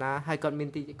នៅនរណាហើយគាត់មាន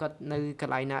ទីគាត់នៅក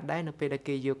ន្លែងណាដែរនៅពេលដែល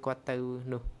គេយកគាត់ទៅ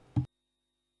នោះ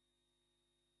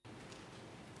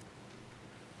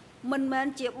មិនមែន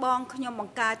ជាបងខ្ញុំប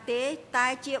ង្កើតទេតែ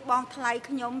ជាបងថ្លៃ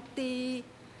ខ្ញុំ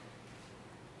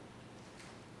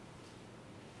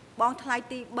បងថ្លៃ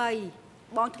ទី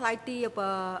3បងថ្លៃទី7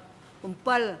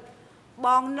ប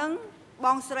ងនឹងប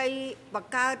ងស្រីបង្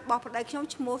កើតបោះប្តីខ្ញុំ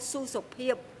ឈ្មោះស៊ូសុភា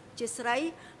ពជាស្រី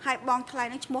ហើយបងថ្លៃ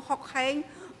នឹងឈ្មោះហុកហេង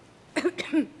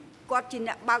គាត់ជា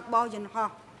អ្នកបើកបរយន្តហោះ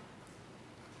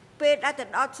ពេលដែលទៅ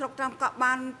ដល់ស្រុកត្រាំកក់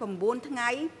បាន9ថ្ងៃ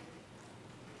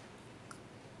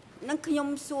នឹងខ្ញុំ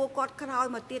សួរគាត់ក្រោយ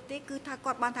មកទៀតទេគឺថា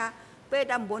គាត់បានថាពេល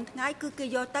ដែល9ថ្ងៃគឺគេ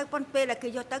យកទៅប៉ុន្តែពេលដែលគេ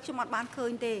យកទៅខ្ញុំអត់បានឃើ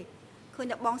ញទេឃើញ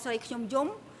តែបងស្រីខ្ញុំយំ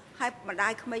ហើយម្ដា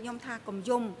យក្មេងខ្ញុំថាកុំ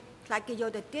យំខ្លាចគេយក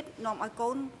ទៅទៀតនាំឲ្យកូ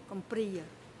នកំព្រី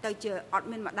ទៅជាអត់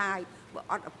មានម្ដាយបើ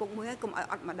អត់ឪពុកមួយហើយកុំឲ្យ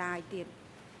អត់ម្ដាយទៀត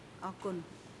អរគុណ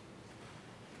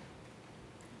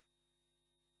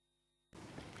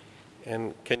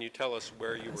And can you tell us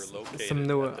where you were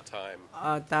located at the time?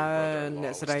 តើអ្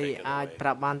នកស្រីអាចប្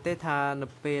រាប់បានទេថានៅ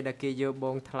ពេលដែលគេយកប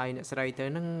ងថ្លៃអ្នកស្រីទៅ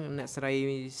ហ្នឹងអ្នកស្រី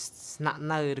ស្នាក់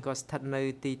នៅឬក៏ស្ថិតនៅ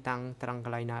ទីតាំងត្រង់ក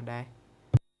ន្លែងណាដែរ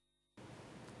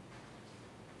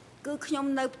គឺខ្ញុំ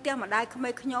នៅផ្ទះម្ដាយក្មេ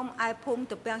ងខ្ញុំឯភូមិ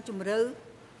ត្រពាំងជំរឿ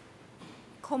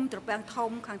ឃុំត្រពាំង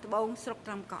ធំខាងត្បូងស្រុក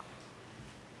ត្រាំកក់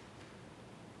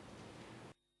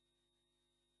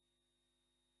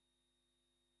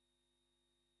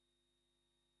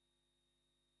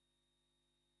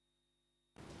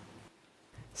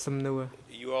សំណួរ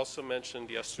You also mentioned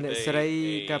អ្នក yesterday ស្រី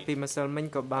កាលពីម្សិលមិញ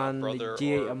ក៏បាននិ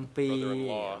យាយអំពី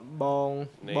ប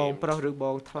ងប្រុសឬប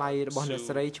ងថ្លៃរបស់អ្នក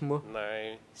ស្រីឈ្មោះ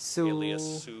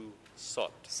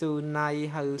ស៊ូណៃ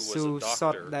ហៅស៊ូសុ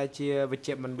តដែលជាវិជ្ជ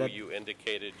បណ្ឌិត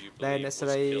ដែលអ្នកស្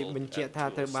រីបញ្ជាក់ថា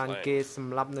ត្រូវបានគេស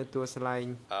ម្លាប់នៅទួលស្លែង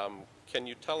Can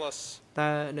you tell us តើ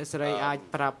អ្នកស្រីអាច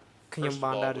ប្រាប់ខ្ញុំ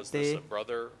បានដែរទេ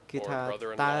គឺថា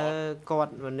តើគា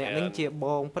ត់ម្នាក់នឹងជាប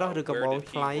ងប្រុសឬក៏បង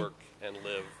ថ្លៃ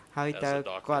ហើយតើ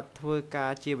គាត់ធ្វើកា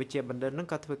រជាវិជ្ជាបណ្ឌិតហ្នឹង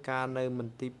គាត់ធ្វើការនៅម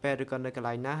ន្ទីរពេទ្យឬក៏នៅកន្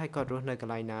លែងណាហើយគាត់រស់នៅក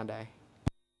ន្លែងណាដែរ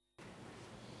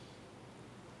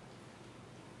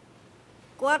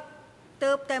គាត់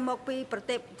ទៅតែមកពីប្រ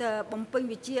ទេសបំពេញ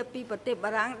វិជាពីប្រទេស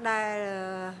បារាំងដែល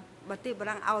ប្រទេសបា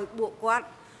រាំងឲ្យបួកគា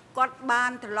ត់បា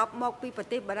នត្រឡប់មកពីប្រ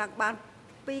ទេសបារាំងបាន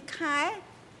2ខែ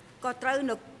ក៏ត្រូវ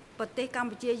នៅប្រទេសកម្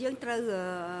ពុជាយើងត្រូវ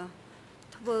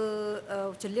ធ្វើ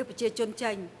ចលនាប្រជាជន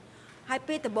ចេញហើយ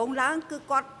ពេលដំបូងឡើងគឺ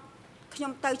គាត់ខ្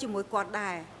ញុំទៅជាមួយគាត់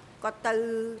ដែរគាត់ទៅ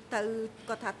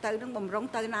គាត់ថាទៅនឹងបំរុង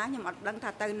ទៅណាខ្ញុំអត់ដឹងថា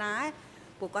ទៅណា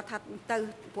ព្រោះគាត់ថាទៅ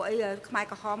ពួកអីខ្មែរ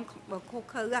ក្រហមខុស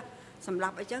ខើសម្រា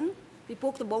ប់អីចឹងពីពួ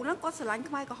កដំបូងហ្នឹងគាត់ស្រឡាញ់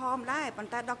ខ្មែរក្រហមដែរប៉ុ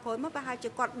ន្តែដល់ក្រោយមកប្រហែលជា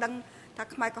គាត់ដឹងថា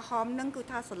ខ្មែរក្រហមហ្នឹងគឺ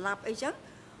ថាសម្លាប់អីចឹង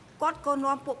គាត់ក៏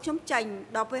នាំពួកខ្ញុំចេញ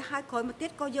ដល់ពេលហើយក្រោយមកទៀត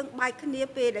ក៏យើងបែកគ្នា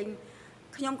ពេលដែល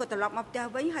ខ្ញុំក៏ត្រឡប់មកផ្ទះ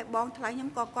វិញហើយបងថ្លៃខ្ញុំ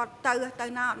ក៏គាត់ទៅ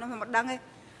ណាអត់ខ្ញុំមិនដឹងទេ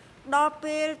ដល់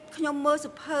ពេលខ្ញុំមើលស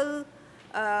ភៅ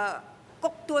គុ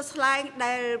កទួលស្លែង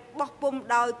ដែលបោះពុំ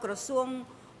ដោយក្រសួង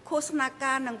ឃោសនា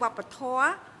ការនិងវប្បធម៌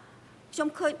ខ្ញុំ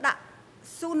ឃើញដាក់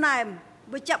ស៊ូណែម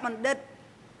វិជ្ជបណ្ឌិត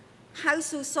ហៅ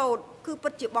ស៊ូសូតគឺពិ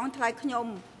តជាបងថ្លៃខ្ញុំ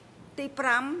ទី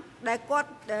5ដែលគាត់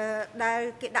ដែល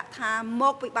គេដាក់ថាម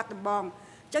កពីបាត់ដំបងអ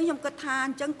ញ្ចឹងខ្ញុំគិតថាអ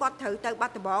ញ្ចឹងគាត់ត្រូវទៅបា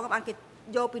ត់ដំបងបានគេ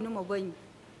យកពីនោះមកវិញ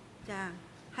ចា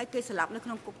ហើយគេស្លាប់នៅក្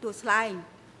នុងគុកទួលស្លែង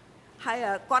ហើយ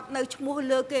គាត់នៅឈ្មោះ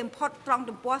លើគេបំផុតត្រង់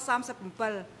ទំព័រ37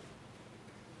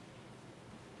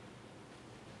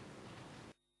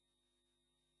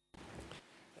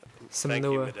 សំ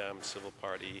ណួរ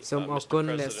សូមអរគុណ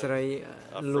អ្នកស្រី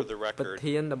លោកប្រ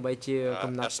ធានដើម្បីជា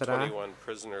កំណត់ត្រា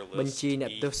បញ្ជីអ្ន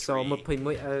កទោសស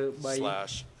21អឺ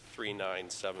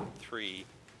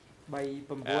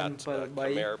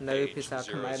3973នៅភាសា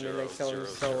ខ្មែរមានលេខ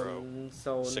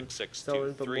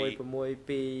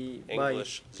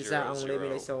0000662ភាសាអង់គ្លេសមាន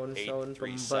លេខ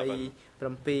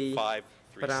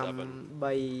0087537បារាំង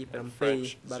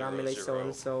មានលេខ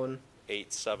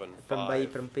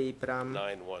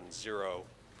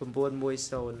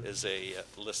00875 is a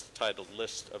titled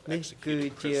list of គឺ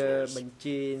executed ជាបញ្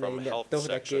ជីនៃអ្នកទោស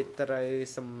ដែលគេត្រូវ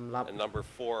សម្លាប់ and number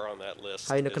 4 on that list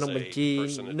ហើយនៅក្នុងបញ្ជី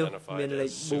នោះមានលេ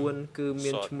ខ4គឺ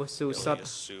មានឈ្មោះស៊ូសុត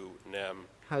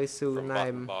ហើយស៊ូណែ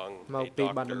មមកពី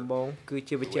បាត់ដំបងគឺ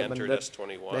ជាវិជ្ជាបណ្ឌិត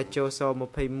ដែលចូលស21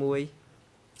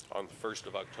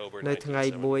នៅថ្ងៃ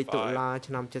1តុលា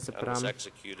ឆ្នាំ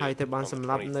75ហើយត្រូវបានសម្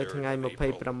លាប់នៅថ្ងៃ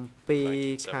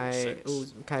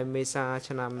27ខែមេសា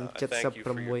ឆ្នាំ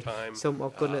76សូមអ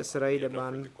រគុណអ្នកស្រីដែលបា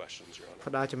ន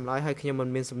ផ្ដល់ចម្លើយហើយខ្ញុំមិន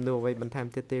មានសំណួរអ្វីបន្ថែម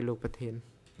ទៀតទេលោកប្រធាន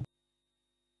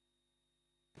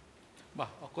បាទ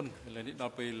អរគុណឥឡូវនេះដ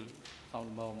ល់ពេលសំ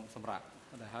ណុំសម្រាប់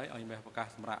ដែលហើយឲ្យមេប្រកាស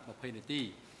សម្រាប់20នាទី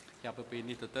ចាប់ពីពេល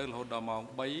នេះទៅរហូតដល់ម៉ោង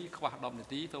3ខ្វះ10នា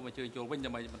ទីសូមអញ្ជើញចូលវិញដើ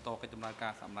ម្បីបន្តកិច្ចដំណើរកា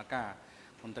រសកម្មភាព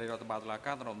មន្ត្រីរដ្ឋបាលតុលា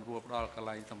ការត្រូវរួបផ្ដល់កន្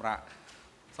លែងសម្រាប់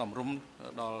សំរុំ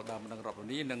ដល់ដើមនឹងរដ្ឋបាល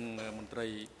នេះនិងមន្ត្រី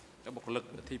បុគ្គលិក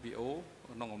TPO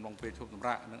ក្នុងអំឡុងពេលឈប់សម្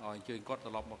រាកនិងឲ្យអញ្ជើញគាត់ត្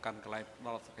រឡប់មកកាន់កន្លែងដ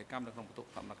ល់សកម្មភាពនៅក្នុងបន្ទប់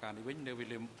សកម្មភាពនេះវិញនៅវេ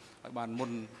លាឲ្យបានមុ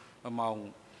នម៉ោង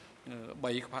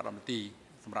3ខ្វះ10នាទី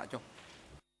សម្រាប់ចុះ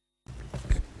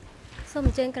សូមអ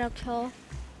ញ្ជើញក្រោកឈរ